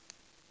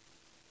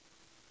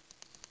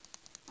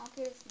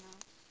 Okay, it's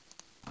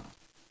now.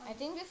 I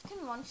think this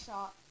can one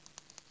shot.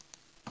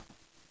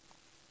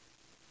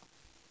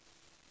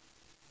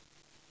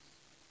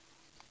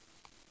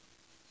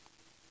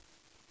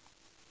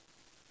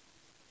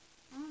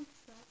 I don't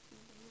trust you,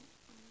 dude.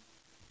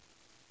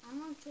 I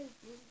don't trust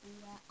this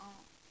dude at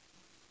all.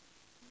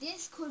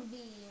 This could be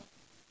it.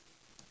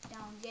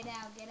 Down, get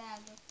out, get out.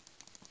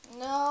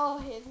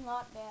 No, he's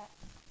not that.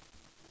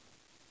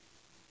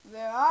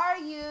 Where are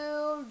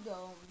you?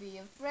 Don't be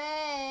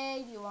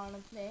afraid. You want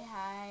to play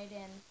hide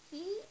and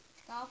seek?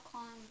 Stop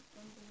calling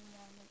them doing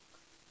that. Look.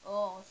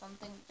 Oh,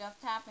 something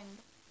just happened.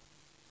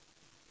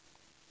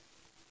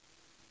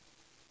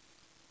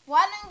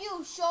 Why don't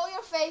you show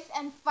your face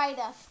and fight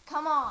us?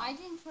 Come on. I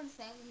think for a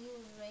second he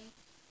was right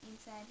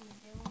inside here.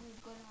 There will be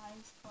a good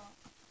hiding spot.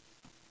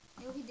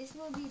 Okay, this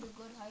will be the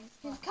good hiding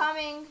spot. He's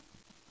coming.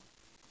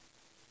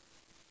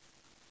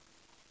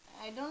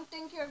 I don't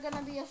think you're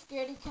gonna be a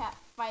scaredy cat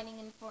fighting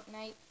in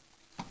Fortnite.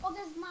 Oh,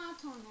 this is my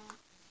turn now.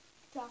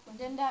 Drop him.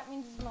 Then that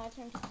means it's my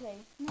turn to play.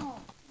 No.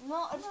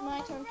 No, it's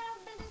my turn.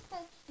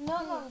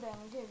 No,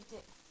 then give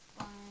it.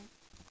 Fine.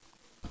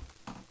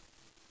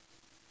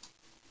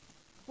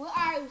 Where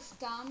are you,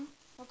 scum?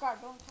 Oh God,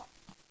 don't talk.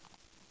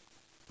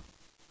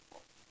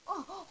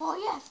 Oh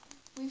yes,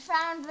 we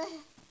found the.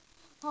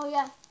 Oh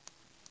yes.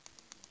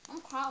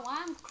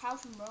 Why I'm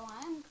crouching, bro?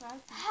 I'm crouching.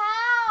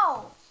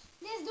 How?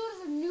 This dude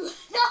is a new.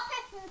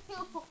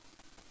 No,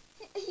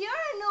 You're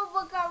a noob,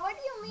 Bakar. What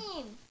do you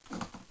mean?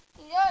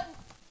 You're.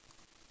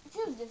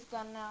 Choose this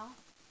gun now.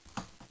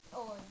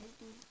 oh, this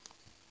dude.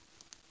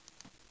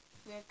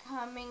 We're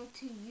coming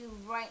to you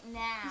right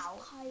now.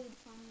 He's hide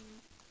from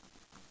me.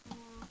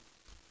 Yeah.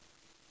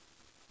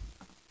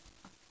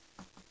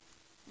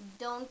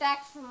 Don't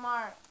act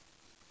smart.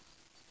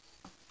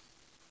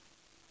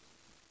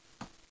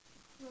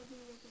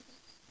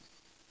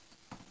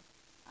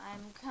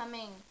 I'm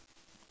coming.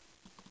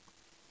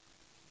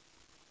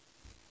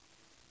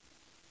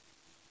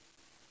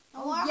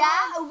 Oh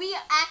yeah, we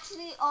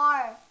actually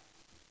are.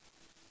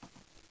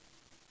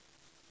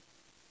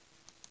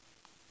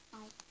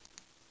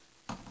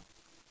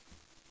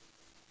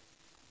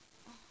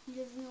 He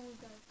doesn't know we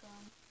got a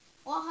gun.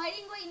 We're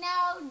hiding right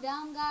now,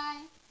 dumb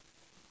guy.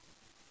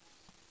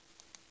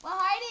 We're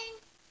hiding.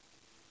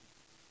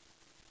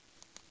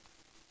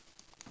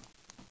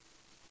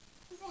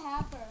 He's a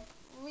hacker.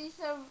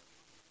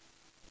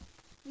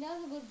 That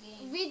was a good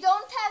game. We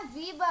don't have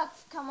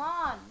V-Bucks. Come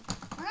on.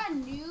 We're not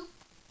noob.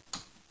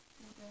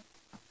 Okay.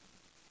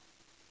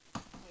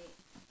 Wait.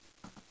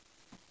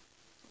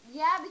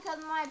 Yeah,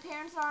 because my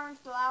parents aren't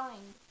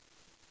allowing.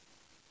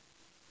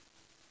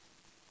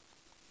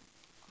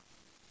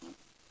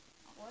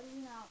 What is he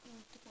now?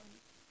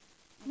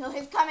 No,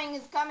 he's coming.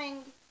 He's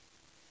coming.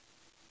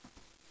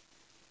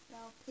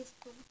 No,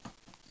 pistol.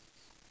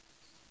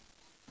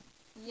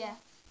 Yeah.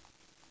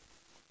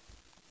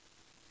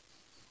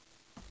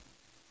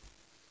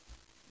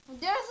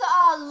 There's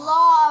a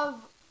lot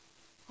of.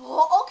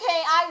 Oh,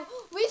 okay,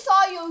 we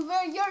saw you.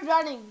 Where you're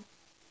running.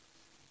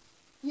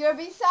 You're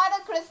beside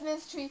a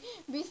Christmas tree,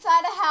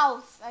 beside a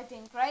house, I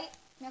think, right?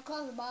 Now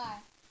close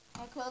by.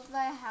 Close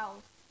by a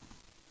house.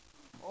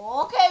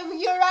 Okay,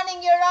 you're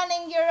running, you're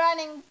running, you're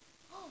running.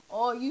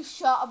 Oh, you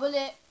shot a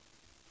bullet.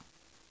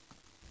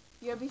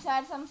 You're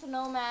beside some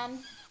snowman.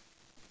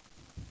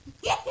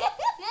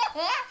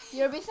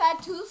 You're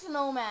beside two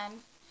snowmen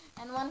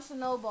and one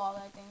snowball,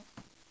 I think.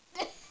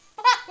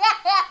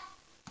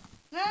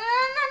 No, no,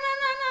 no, no,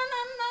 no,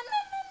 no, no,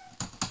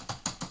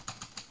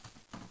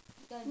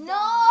 no, no.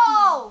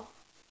 No!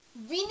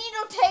 We need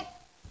to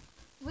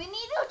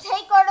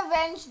take our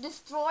revenge,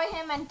 destroy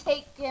him, and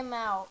take him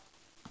out.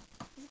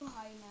 Let's go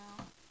hide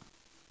now.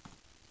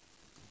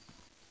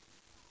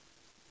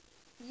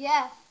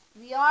 Yes,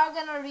 we are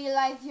gonna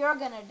realize you're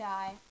gonna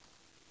die.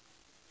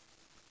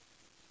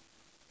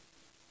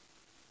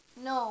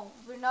 No,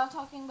 we're not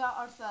talking about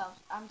ourselves.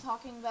 I'm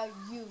talking about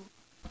you.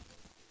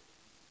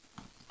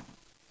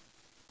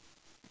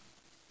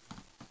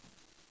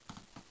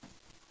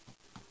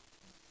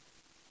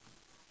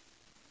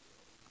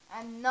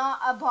 I'm not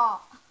a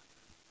bot.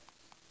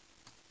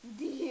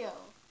 Deal.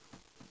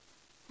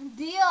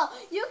 Deal.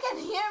 You can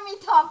hear me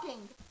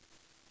talking.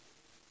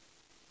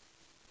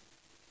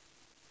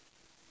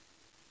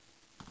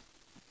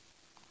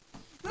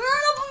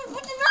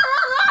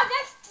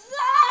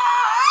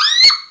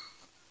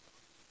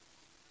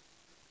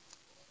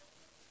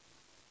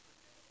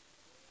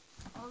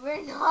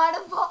 We're not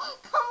a bot.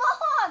 Come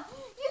on.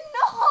 You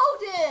know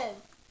this.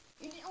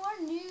 We're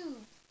new.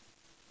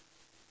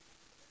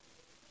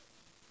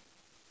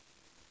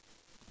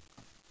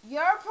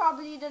 You're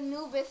probably the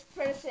noobest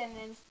person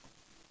in.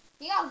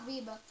 He got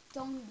V-Bucks.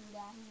 Don't do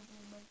that. He's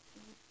V-Bucks.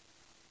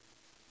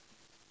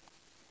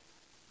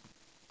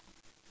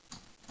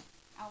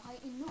 I'll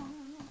hide. No, no,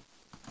 no.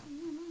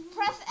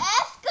 Press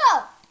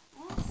escape.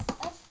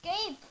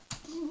 Escape.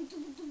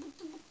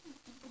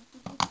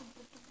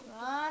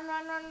 Run,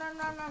 run, run, run,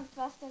 run, run,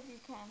 fast as you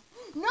can.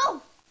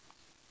 No!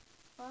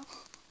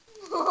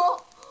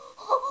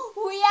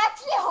 We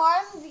actually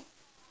harmed the.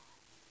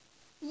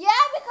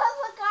 Yeah, because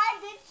the guy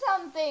did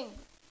something.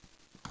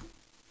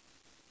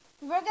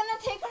 We're gonna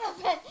take an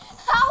event.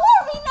 How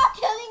are we not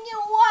killing you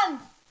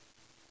once?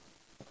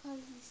 Because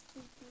he's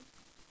stupid.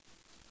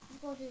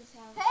 Let's go to his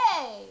house.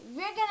 Hey,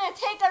 we're gonna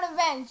take a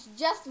revenge.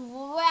 Just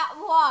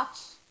watch.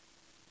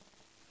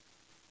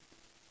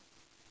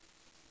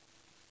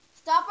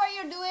 Stop what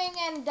you're doing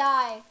and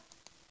die.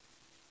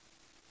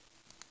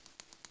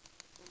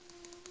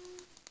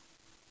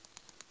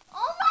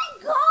 Oh my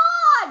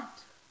God!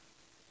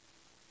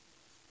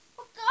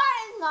 God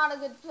is not a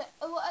good player.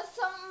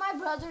 My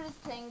brother is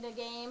playing the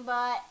game,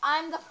 but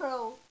I'm the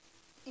pro.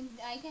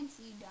 I can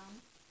see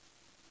down.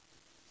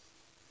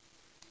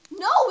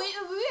 No,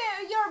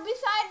 you're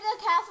beside the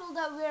castle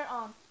that we're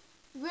on.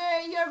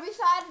 You're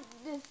beside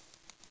this.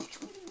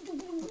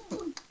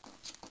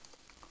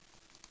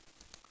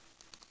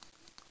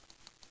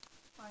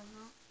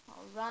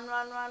 Oh, run,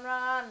 run, run,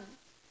 run.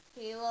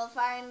 He will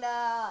find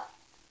us.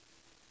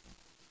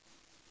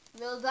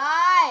 We'll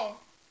die.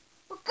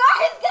 Oh God,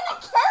 he's gonna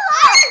kill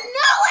us.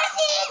 No, what is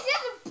he? He's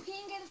just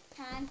peeing in his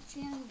pants,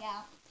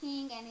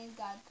 peeing and he's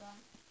got a gun.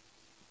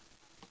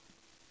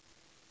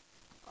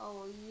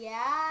 Oh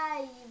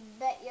yeah, you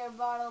bet your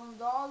bottom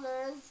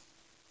dollars.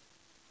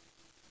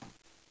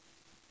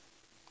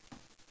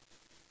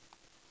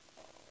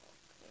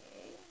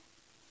 Okay.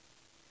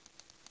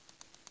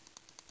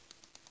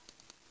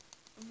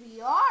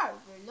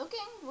 We're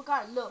looking. We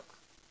gotta look.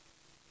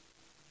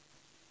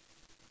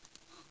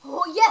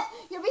 Oh yes,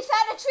 you're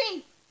beside a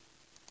tree.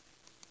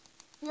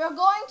 You're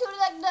going to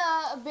like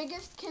the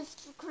biggest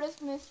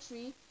Christmas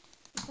tree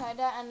beside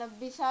that, and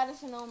beside a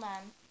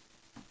snowman.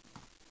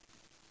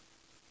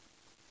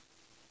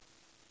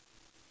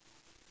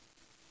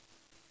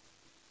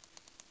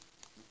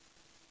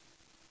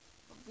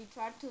 We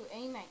tried to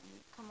aim at you.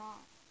 Come on.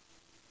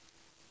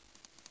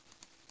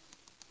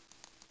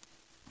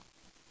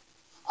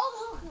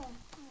 Oh, okay.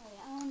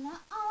 I want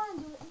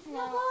to do it.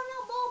 No,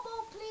 Bo,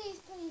 please.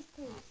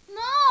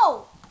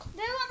 No!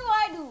 Then what do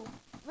I do?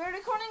 We're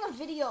recording a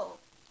video.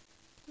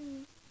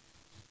 Please.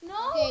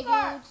 No, Okay,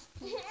 God.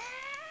 dude.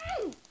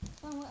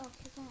 Okay.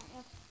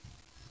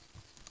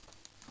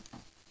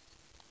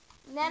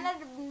 Nana,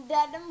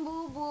 Dad, and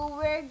Boo Boo,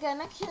 we're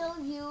gonna kill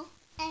you.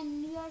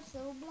 And you're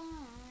so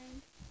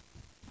blind.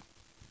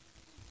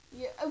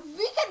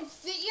 We can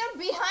see you're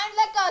behind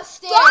like a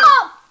stairs.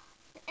 Stop!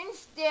 In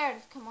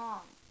stairs, come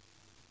on.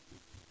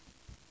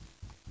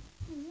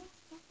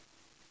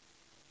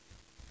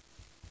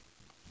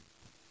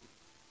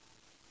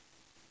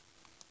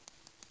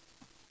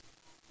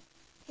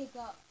 Pick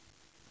up.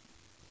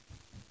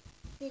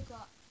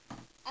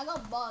 I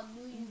got bug,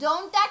 do you?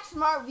 Don't that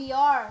smart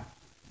VR.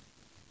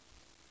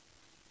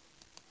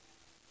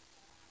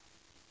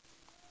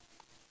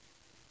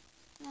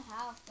 In a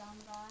house, dumb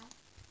guy.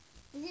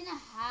 He's in a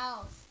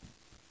house.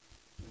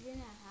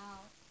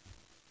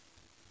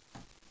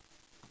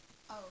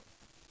 Oh.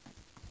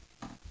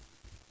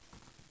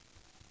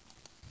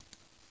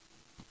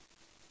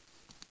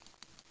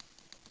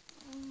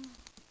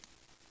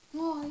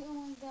 Oh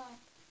my god.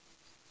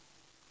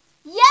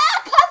 Yeah,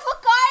 cause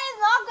Vakar is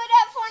not good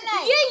at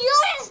Fortnite. Yeah,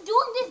 you're just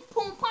doing this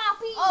boom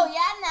poppy. Oh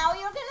yeah, now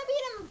you're gonna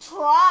beat him.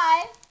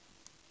 Try.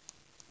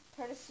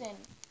 Person.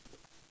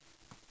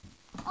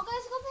 Okay,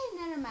 let's go play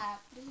another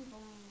map. This is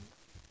boring.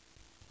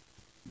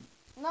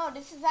 No,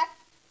 this is that.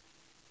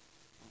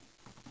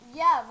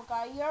 Yeah,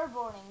 Vakar, you're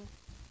boring.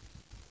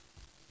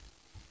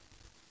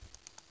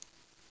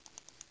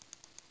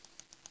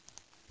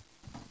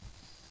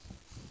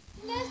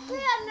 Let's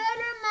play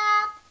another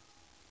map.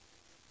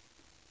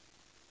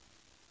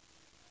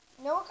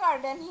 No,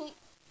 Vakar, then he.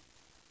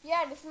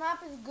 Yeah, this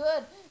map is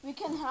good. We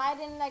can hide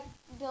in like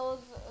those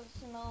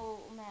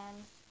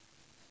snowmans.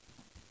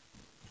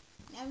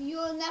 And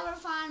you'll never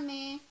find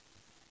me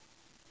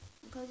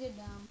because you're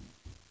dumb.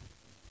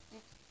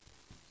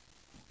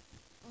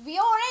 We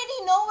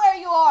already know where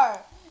you are.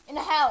 In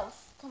a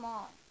house. Come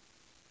on.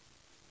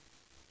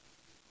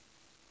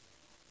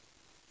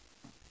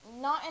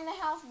 Not in a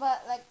house,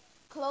 but like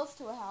close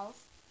to a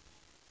house.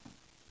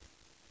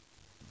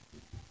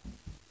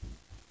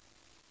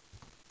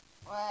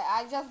 Well,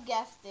 I just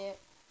guessed it.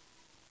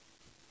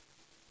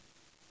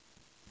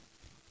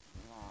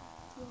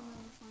 You'll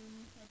never find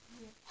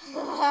me.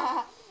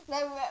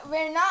 Like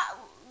we're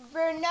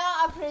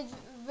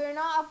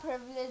not a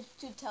privilege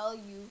to tell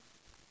you.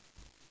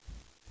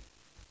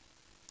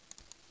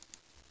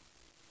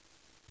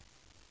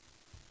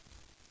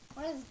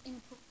 What is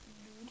input,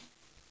 dude?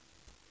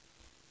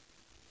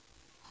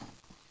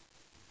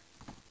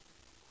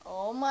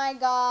 Oh my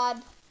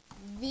God.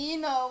 We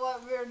know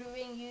what we're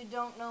doing. You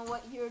don't know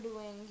what you're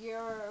doing.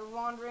 You're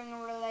wandering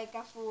around like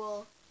a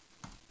fool.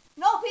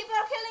 No, people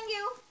are killing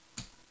you.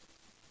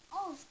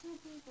 Oh, it's 2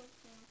 people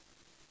still.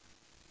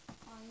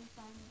 Oh, you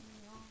find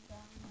me wrong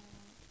down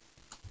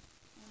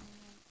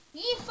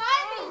there. You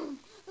find me.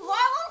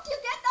 Why won't you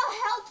get the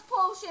health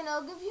potion?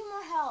 I'll give you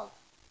more health.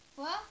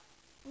 What?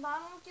 Why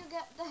won't you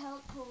get the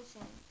health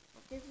potion?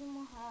 I'll give you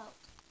more health.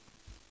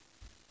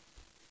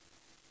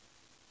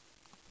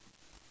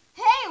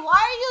 Hey, why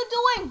are you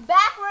doing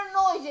background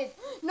noises?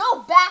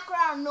 No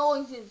background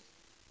noises.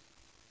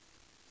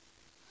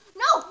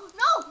 No.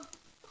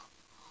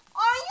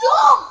 Are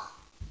you?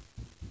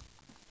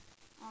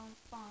 I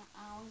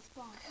will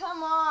spawn.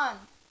 Come on.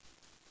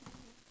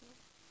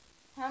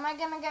 How am I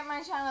gonna get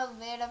my channel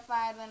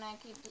verified when I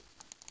keep it?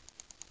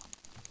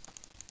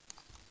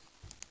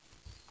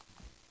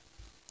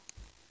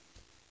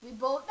 We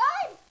both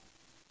died?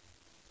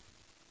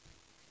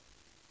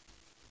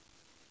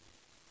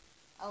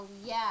 Oh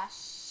yeah,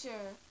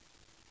 sure.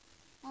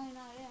 Oh, you're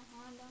not there.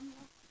 Hold on.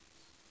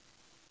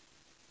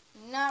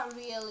 Not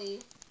really.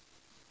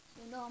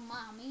 You don't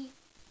mind me.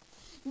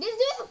 This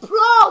is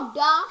pro, dog.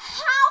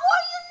 How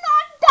are you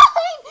not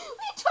dying?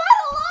 We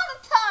tried a lot of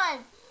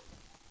times.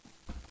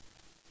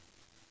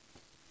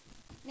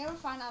 Never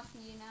find out for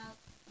you now.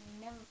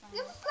 Never find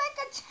This out. is like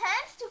a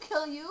chance to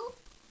kill you.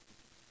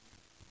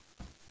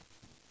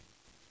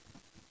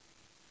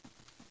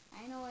 I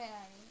know where I am.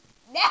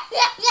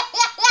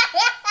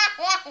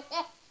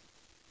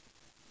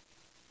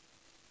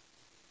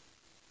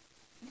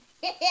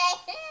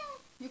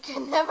 You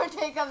can never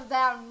take us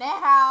down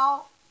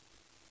now.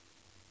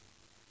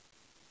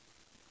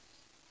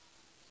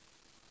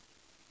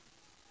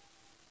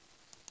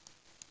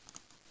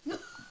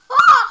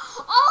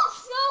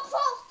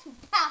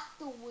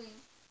 away.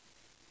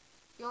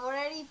 You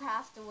already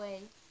passed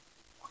away.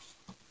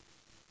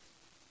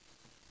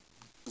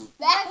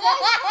 That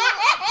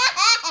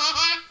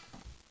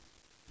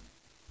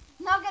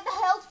Now get the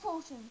health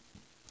potion.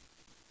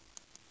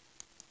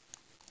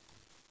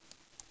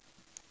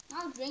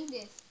 I'll drink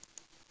this.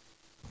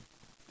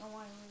 Don't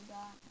worry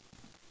about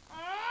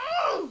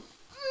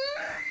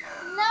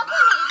Now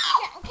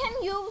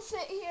can you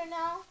sit here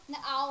now?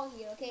 that. The owl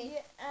here, okay?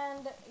 Yeah,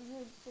 and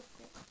you sit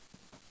here.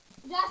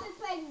 Just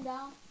it's laying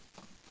down.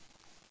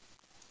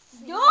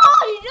 No,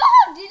 you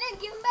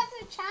didn't give him back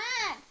the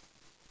chance.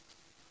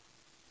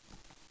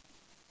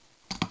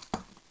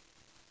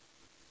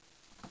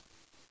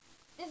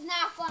 It's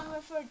not fun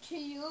referred to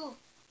you.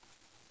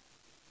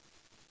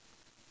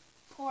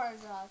 Poor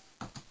us.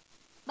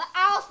 But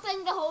I was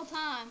playing the whole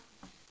time.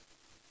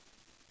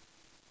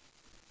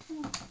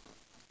 Don't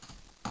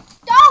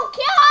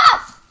kill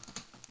us!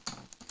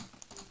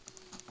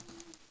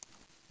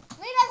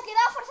 Wait, let's get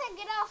off for a second.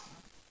 Get off.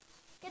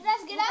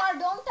 Get off.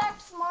 Don't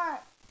act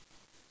smart.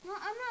 No,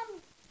 I'm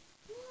not.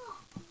 No.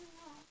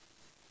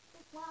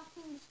 It's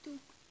laughing stupid.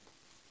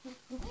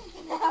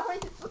 How are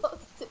you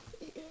supposed to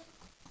hear?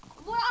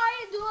 What are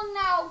you doing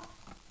now?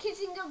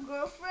 Kissing your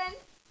girlfriend?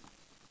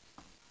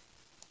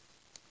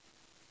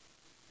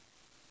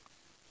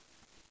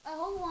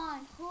 Who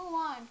won? Who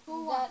won?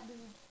 Who won? That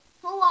dude.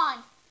 Who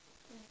won?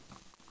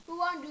 Who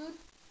won, dude?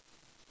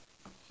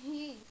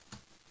 He.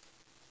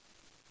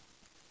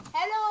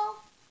 Hello?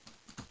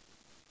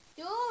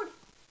 Dude?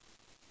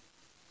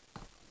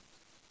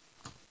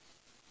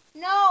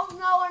 No,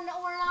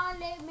 we're not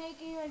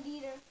making a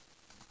leader.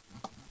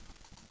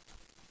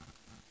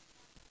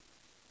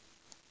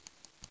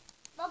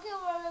 Okay,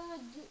 we're gonna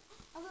do.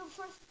 Okay,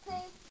 first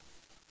play.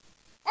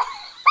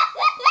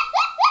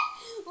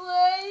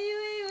 Wait.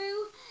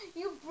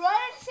 You brought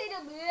it to say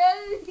the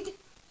blood.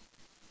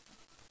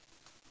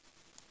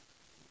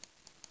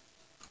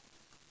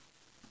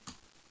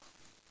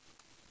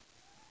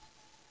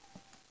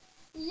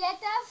 Let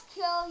us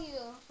kill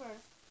you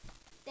first.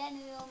 Then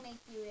we'll make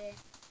you it.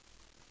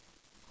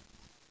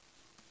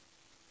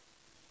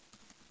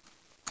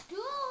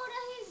 Dude,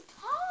 he's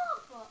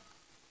tough.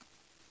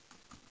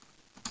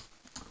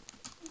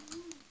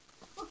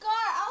 Look, I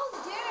was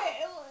there.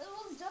 It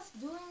was just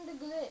doing the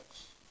glitch.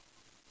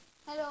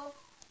 Hello.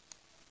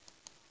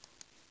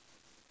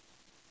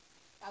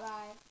 Bye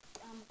bye.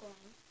 I'm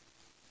going.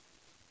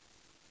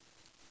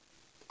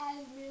 I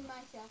muted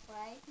myself,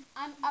 right?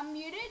 I'm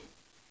muted.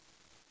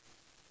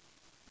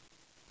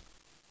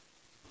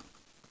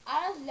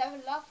 I just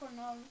leveled up for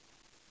no.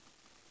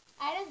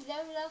 I just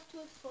leveled up to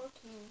 14.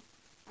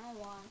 I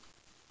won.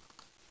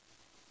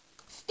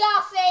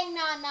 Stop saying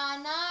nah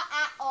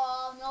at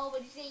all.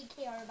 Nobody say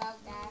care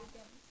about that.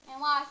 And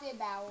why I say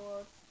bad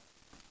words?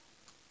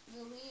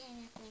 You'll read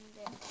anything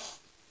then.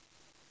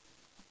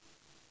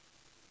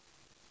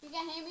 You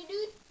can hear me,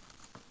 dude?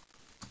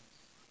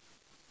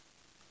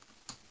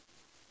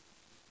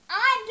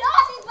 I'm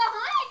Josh,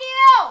 behind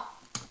you!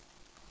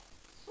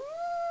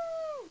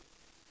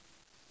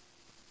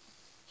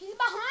 He's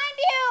behind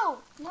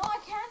you! No, I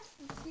can't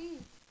see.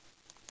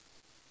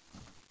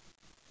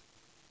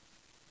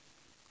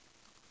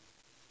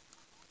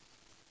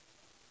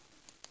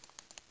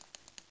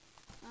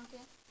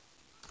 Okay.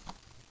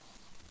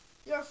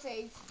 Your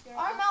face.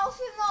 Our mouse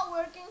is not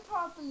working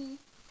properly.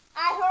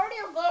 I heard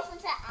your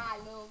girlfriend say I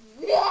love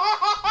you.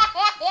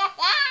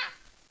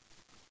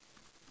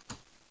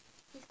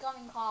 He's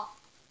coming, Carl.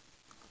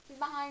 He's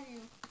behind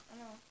you. I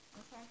know.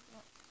 I'm trying to.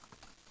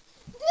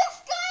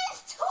 This guy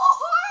is too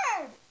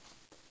hard!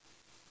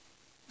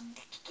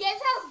 Get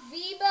us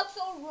V-Bucks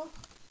or...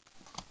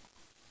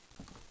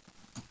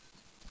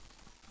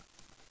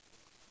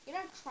 You're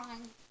not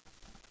trying.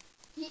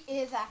 He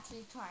is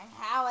actually trying.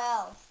 How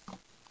else?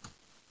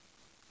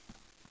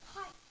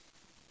 Hi.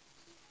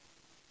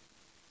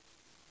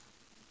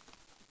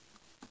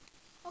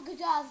 Okay,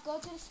 Jazz, go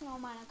to the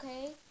snowman,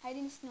 okay?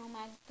 Hiding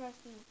snowman. Press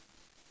E.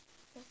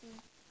 Press E.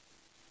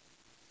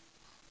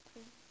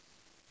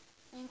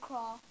 And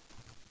crawl.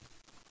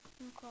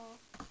 And crawl.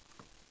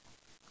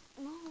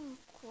 No,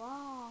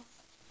 crawl.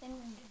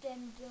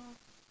 Then do.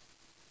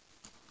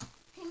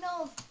 He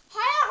knows. How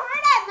you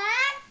heard it,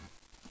 man?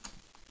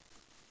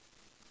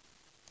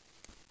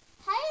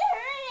 How you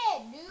heard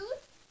it,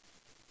 dude?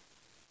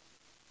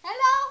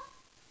 Hello?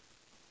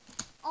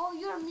 Oh,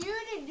 you're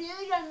muted,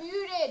 dude. You're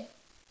muted.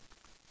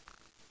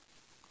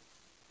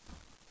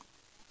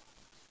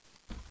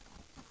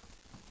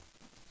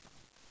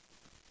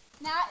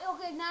 Now,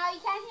 okay, now you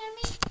can't hear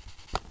me?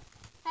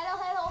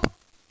 Hello?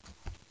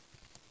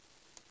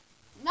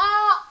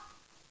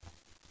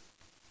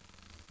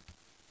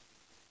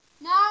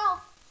 No!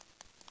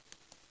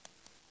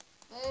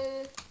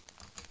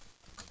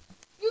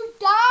 You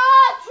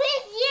died 3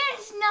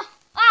 years now!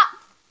 Ah!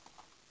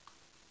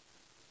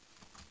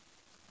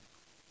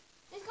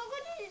 Let's go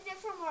to a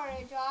different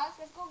area, Josh.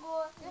 Let's go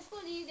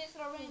leave this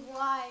area.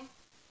 Why?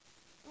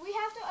 We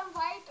have to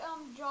invite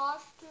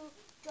Josh to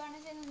join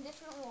us in a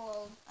different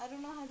world. I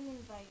don't know how to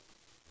invite.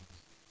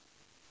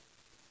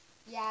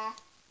 Yeah.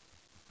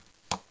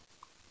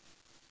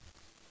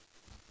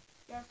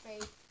 Your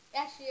face.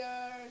 That's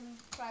your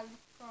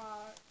private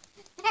part.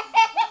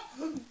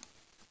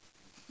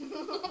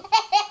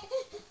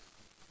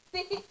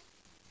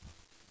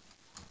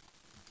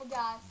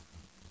 Josh,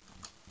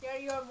 you're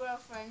your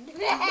girlfriend.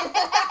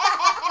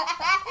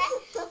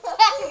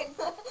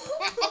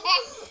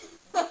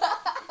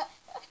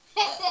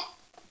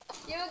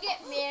 You get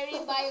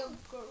married by your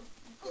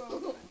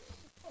girlfriend.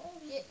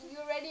 You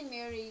already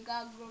married, you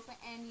got a girlfriend,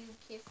 and you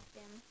kissed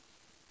them.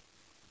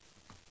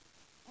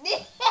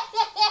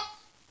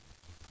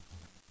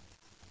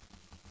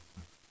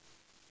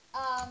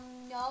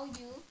 No,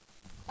 you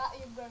got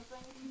your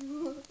girlfriend.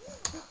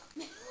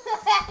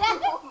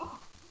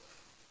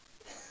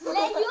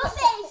 Like you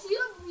say,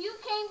 you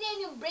came there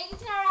and you bring it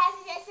to her house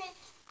and you say,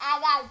 I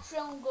got a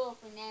trim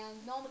girlfriend now.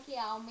 No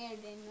care, I'll marry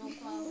them, no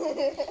problem.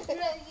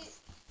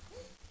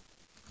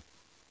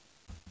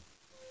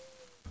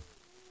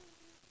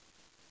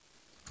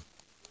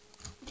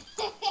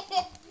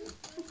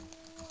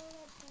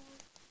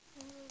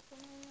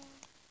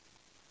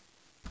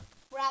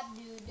 Rap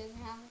dude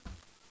doesn't have it.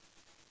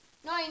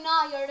 No, you're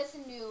not. You're just a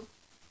noob.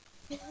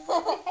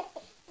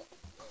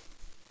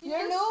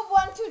 You're noob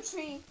 1, 2,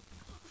 3.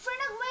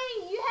 Friend of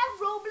mine, you have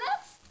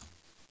Roblox?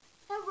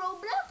 Have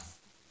Roblox?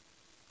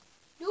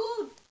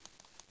 Dude.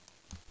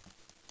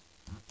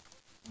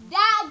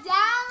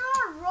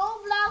 Download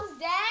Roblox,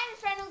 then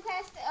friend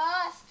request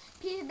us,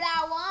 Peace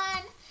Black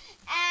 1,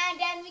 and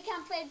then we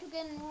can play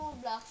together in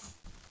Roblox.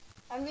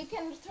 And we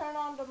can turn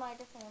on the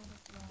microphone as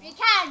well. You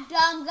can't,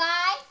 dumb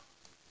guy.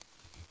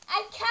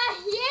 I can't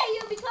hear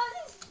you because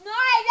it's noisy.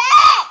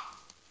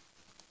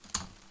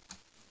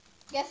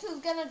 Guess who's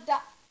gonna die?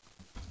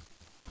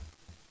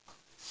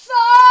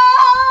 So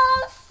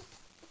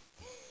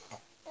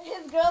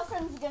His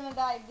girlfriend's gonna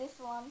die. This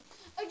one.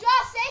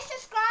 just say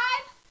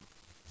subscribe.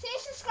 Say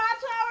subscribe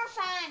to our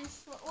fans.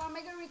 We're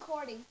making a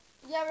recording.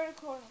 Yeah, we're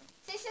recording.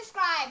 Say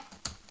subscribe.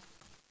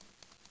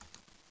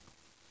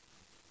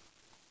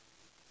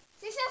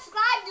 Say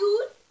subscribe,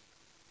 dude.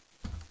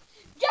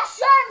 Just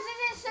shut him.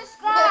 Say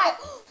subscribe.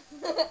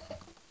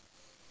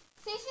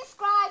 Say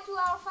subscribe to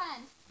our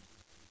fans.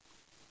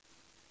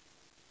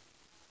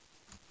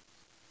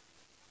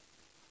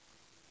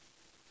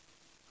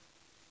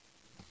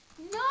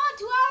 No,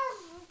 to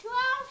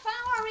our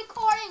fan, we're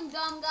recording,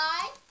 dumb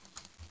guy.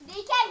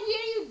 They can't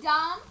hear you,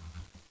 dumb.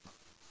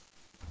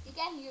 They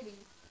can't hear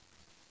you.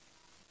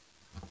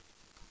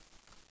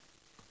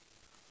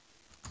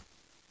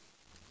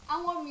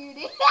 And we're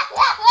muted.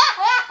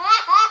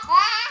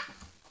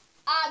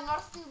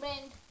 Not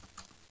stupid.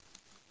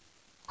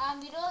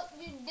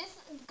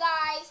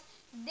 Guys,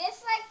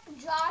 this like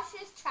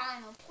Josh's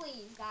channel,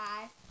 please,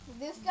 guys.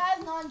 This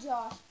guy's not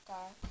Josh,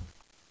 guy.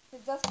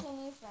 He's just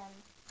Kenny's friend.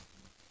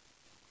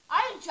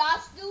 Are you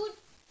Josh, dude?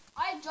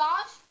 Are you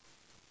Josh?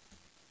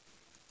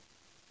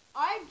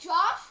 Are you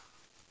Josh?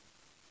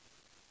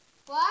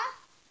 What?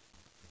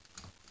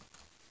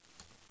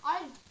 Are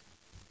you...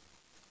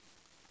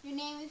 Your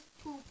name is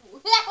Poo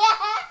Poo.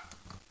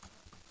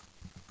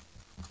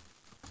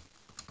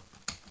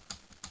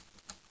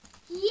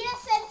 He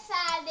just said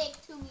Sadik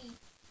to me.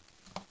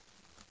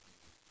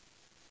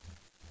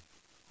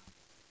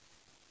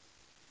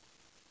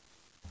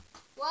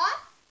 What?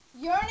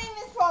 Your name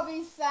is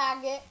probably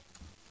Faggot.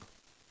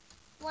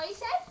 What he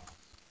said?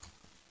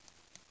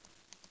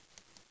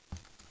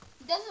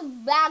 This is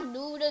black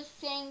dude is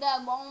saying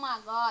that, oh my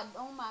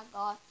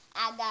god,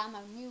 I got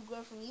my new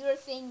girlfriend. You're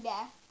saying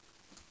that.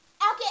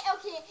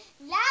 Okay.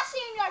 Last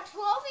year your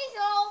trophies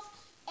off,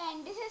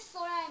 and this is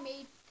what I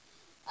made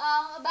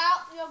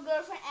about your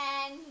girlfriend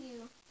and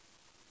you.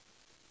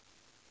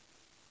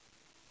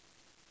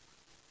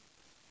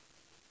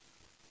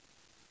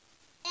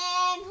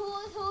 And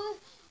who's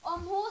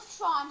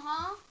Sean,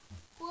 huh?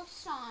 Who's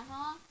Sean,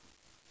 huh?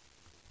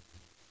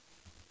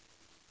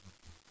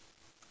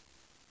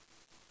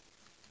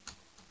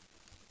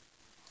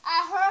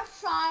 I heard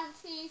Sean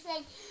saying,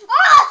 stupid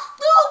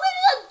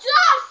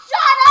Josh,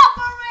 shut up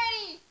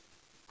already!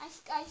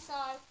 I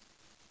saw it.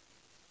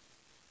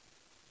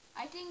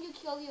 I think you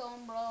killed your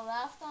own brother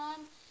last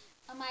time.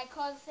 My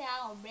cousin said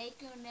I'll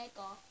break your neck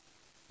off.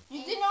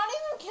 You did not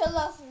even kill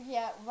us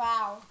yet.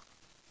 Wow.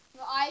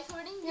 Your eyes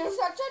hurting? You're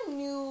such a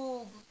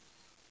noob.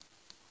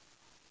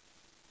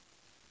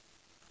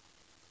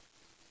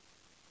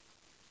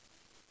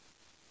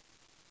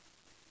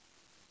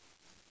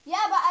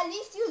 Yeah, but at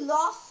least you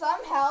lost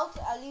some health.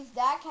 At least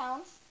that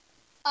counts.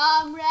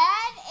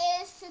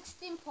 Red is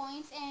 16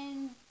 points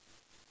and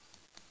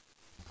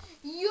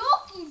you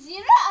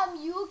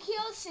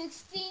killed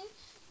 16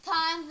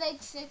 times,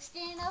 like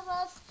 16 of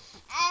us,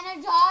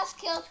 and Josh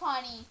killed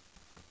 20.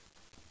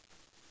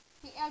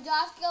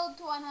 Josh killed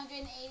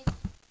 180.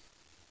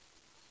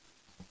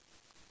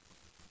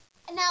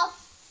 And now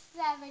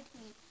 70.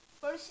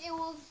 First it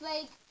was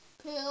like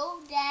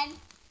Pooh, then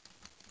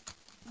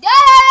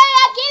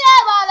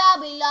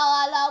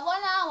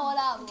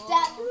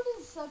That dude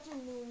is such a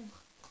noob.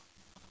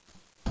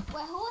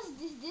 Wait, who is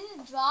this? This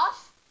is Josh?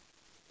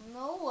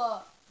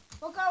 No.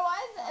 Look, why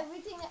is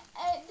everything?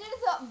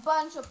 There's a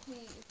bunch of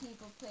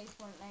people play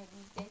Fortnite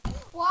these days.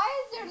 Why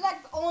is there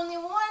like only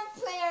one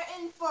player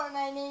in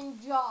Fortnite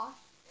named Josh?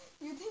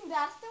 You think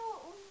that's the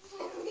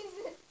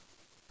reason?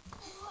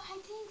 Oh, I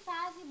think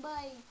Fazzy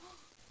Boy.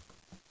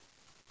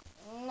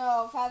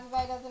 No,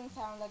 Fazby doesn't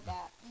sound like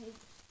that. He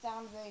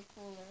sounds way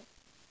cooler.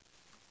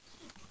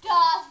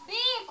 Just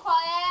be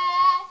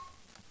quiet.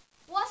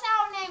 What's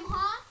our name,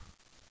 huh?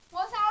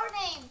 What's our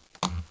name?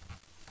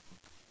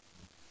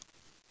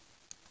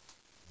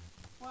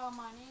 Well,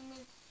 my name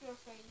is Your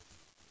Face.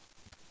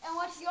 And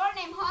what's your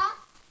name, huh?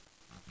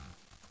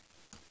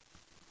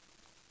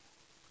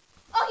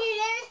 Okay, your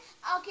name is...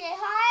 Okay,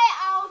 hi,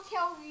 I'll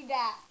tell you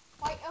that.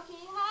 Wait,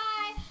 okay,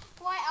 hi.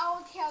 Why,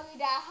 I'll tell you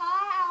that.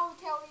 Hi, I'll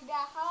tell you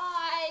that.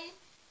 Hi.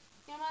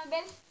 You're my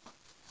best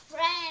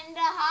friend.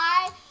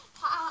 Hi.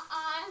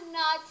 I'm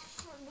not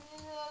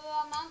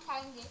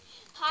telling you.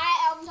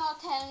 Hi, I'm not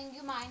telling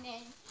you my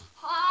name.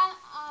 Hi,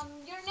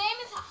 your name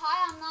is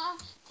Hi, I'm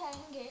not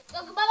telling you.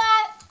 Okay,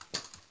 bye-bye.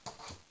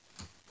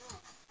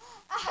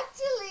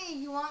 Actually,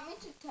 you want me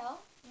to tell?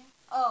 Yeah.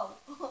 Oh.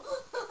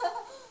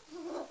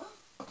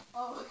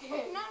 Oh,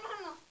 okay. No.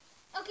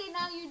 Okay,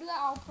 now you do that.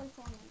 I'll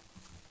perform it.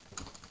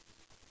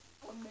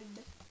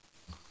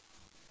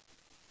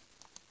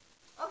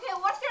 Okay,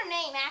 what's your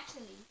name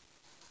actually?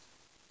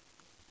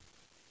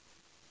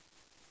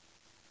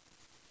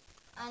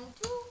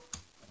 Antu?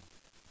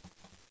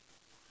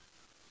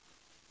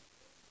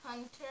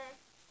 Hunter?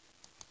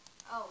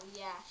 Oh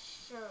yeah,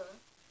 sure.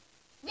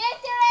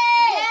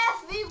 Victory!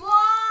 Yes, we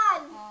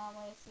won!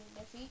 What is it?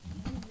 Defeat?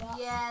 You lost.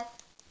 Yes.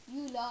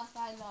 You lost.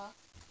 I lost.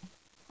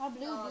 Our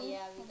blue Oh dude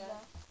yeah, we has got.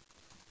 lost.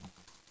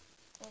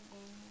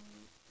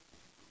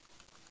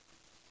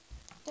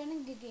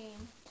 Turning the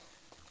game.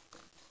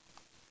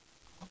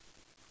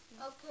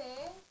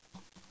 Okay.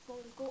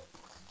 Go.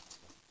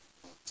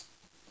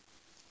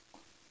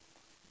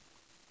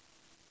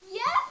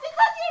 Yes,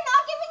 because you're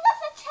not giving us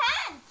a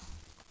chance.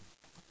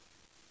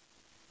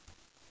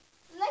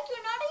 Like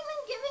you're not even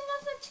giving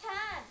us a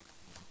chance.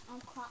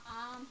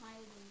 I'm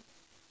hiding.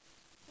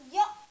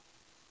 Yup.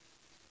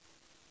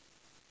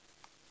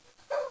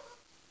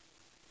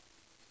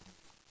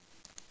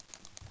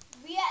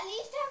 We at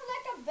least have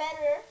like a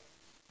better.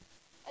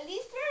 At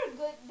least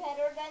we're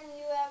better than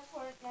you at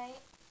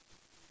Fortnite.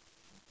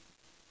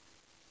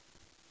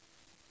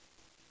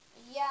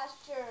 Yeah,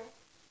 sure.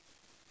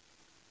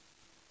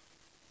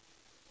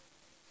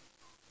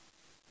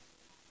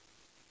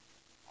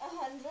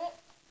 $100.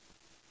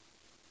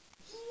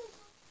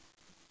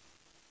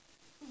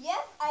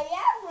 Yes, I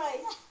am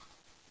right.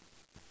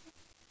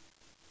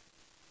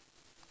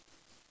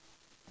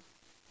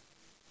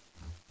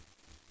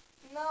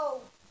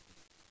 No.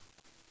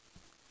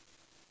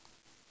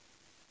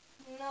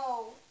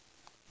 No.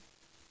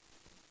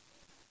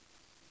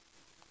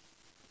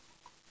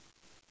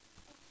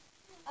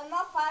 I'm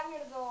not 5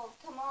 years old.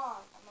 Come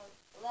on. I'm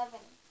 11.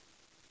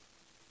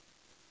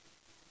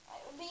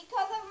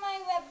 Because of my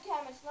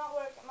webcam, it's not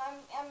working. I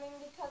mean,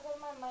 because of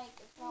my mic,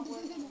 it's not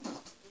working.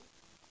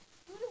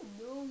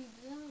 No, he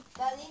doesn't.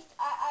 But at least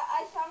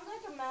I sound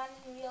like a man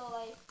in real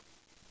life.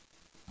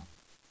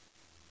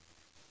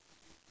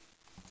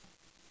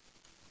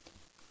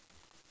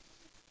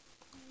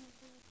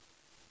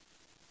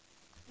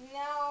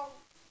 Now,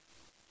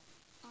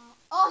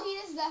 Oh, he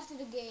just left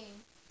the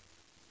game.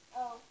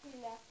 oh, he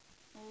left.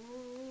 Oh.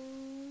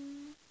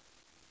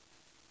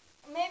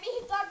 Maybe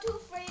he got too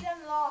afraid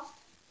and lost.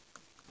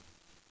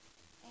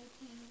 18,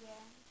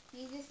 yeah.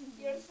 He just...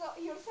 You're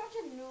such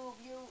a noob.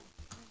 You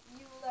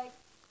like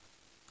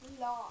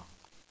lost.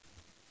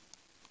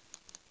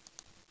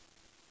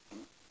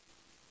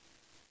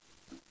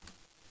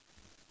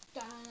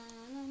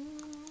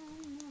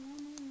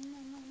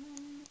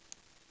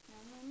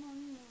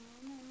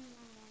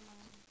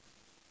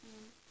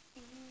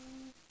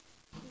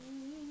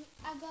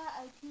 I got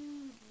a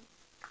TV.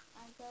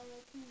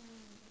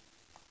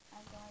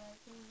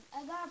 I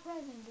got a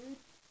present, dude.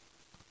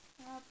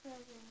 I got a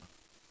present.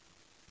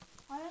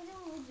 What are you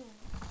doing?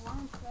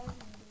 One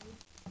present,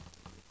 dude.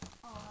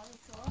 Oh, are you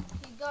sure?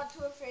 He got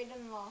too afraid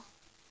and lost.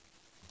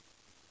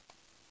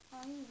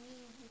 Oh, he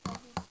leaves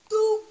because he's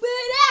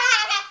Stupid!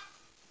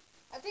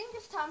 I think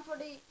it's time for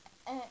the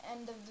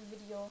end of the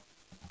video.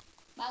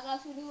 bye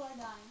guys, we are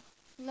dying.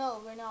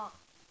 No, we're not.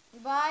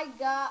 Bye,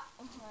 God.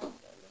 Oh my God,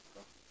 let's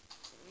go.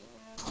 3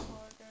 minutes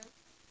shorter.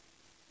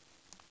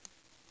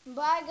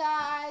 Bye,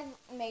 guys.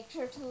 Make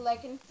sure to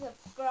like and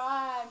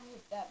subscribe.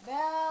 Hit that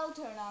bell.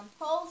 Turn on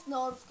post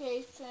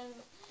notifications.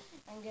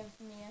 And give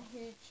me a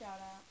huge shout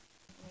out.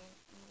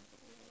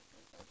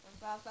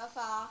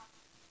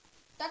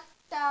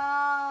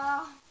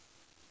 Ta-ta.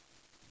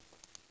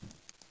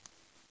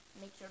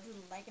 Make sure to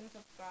like and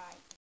subscribe.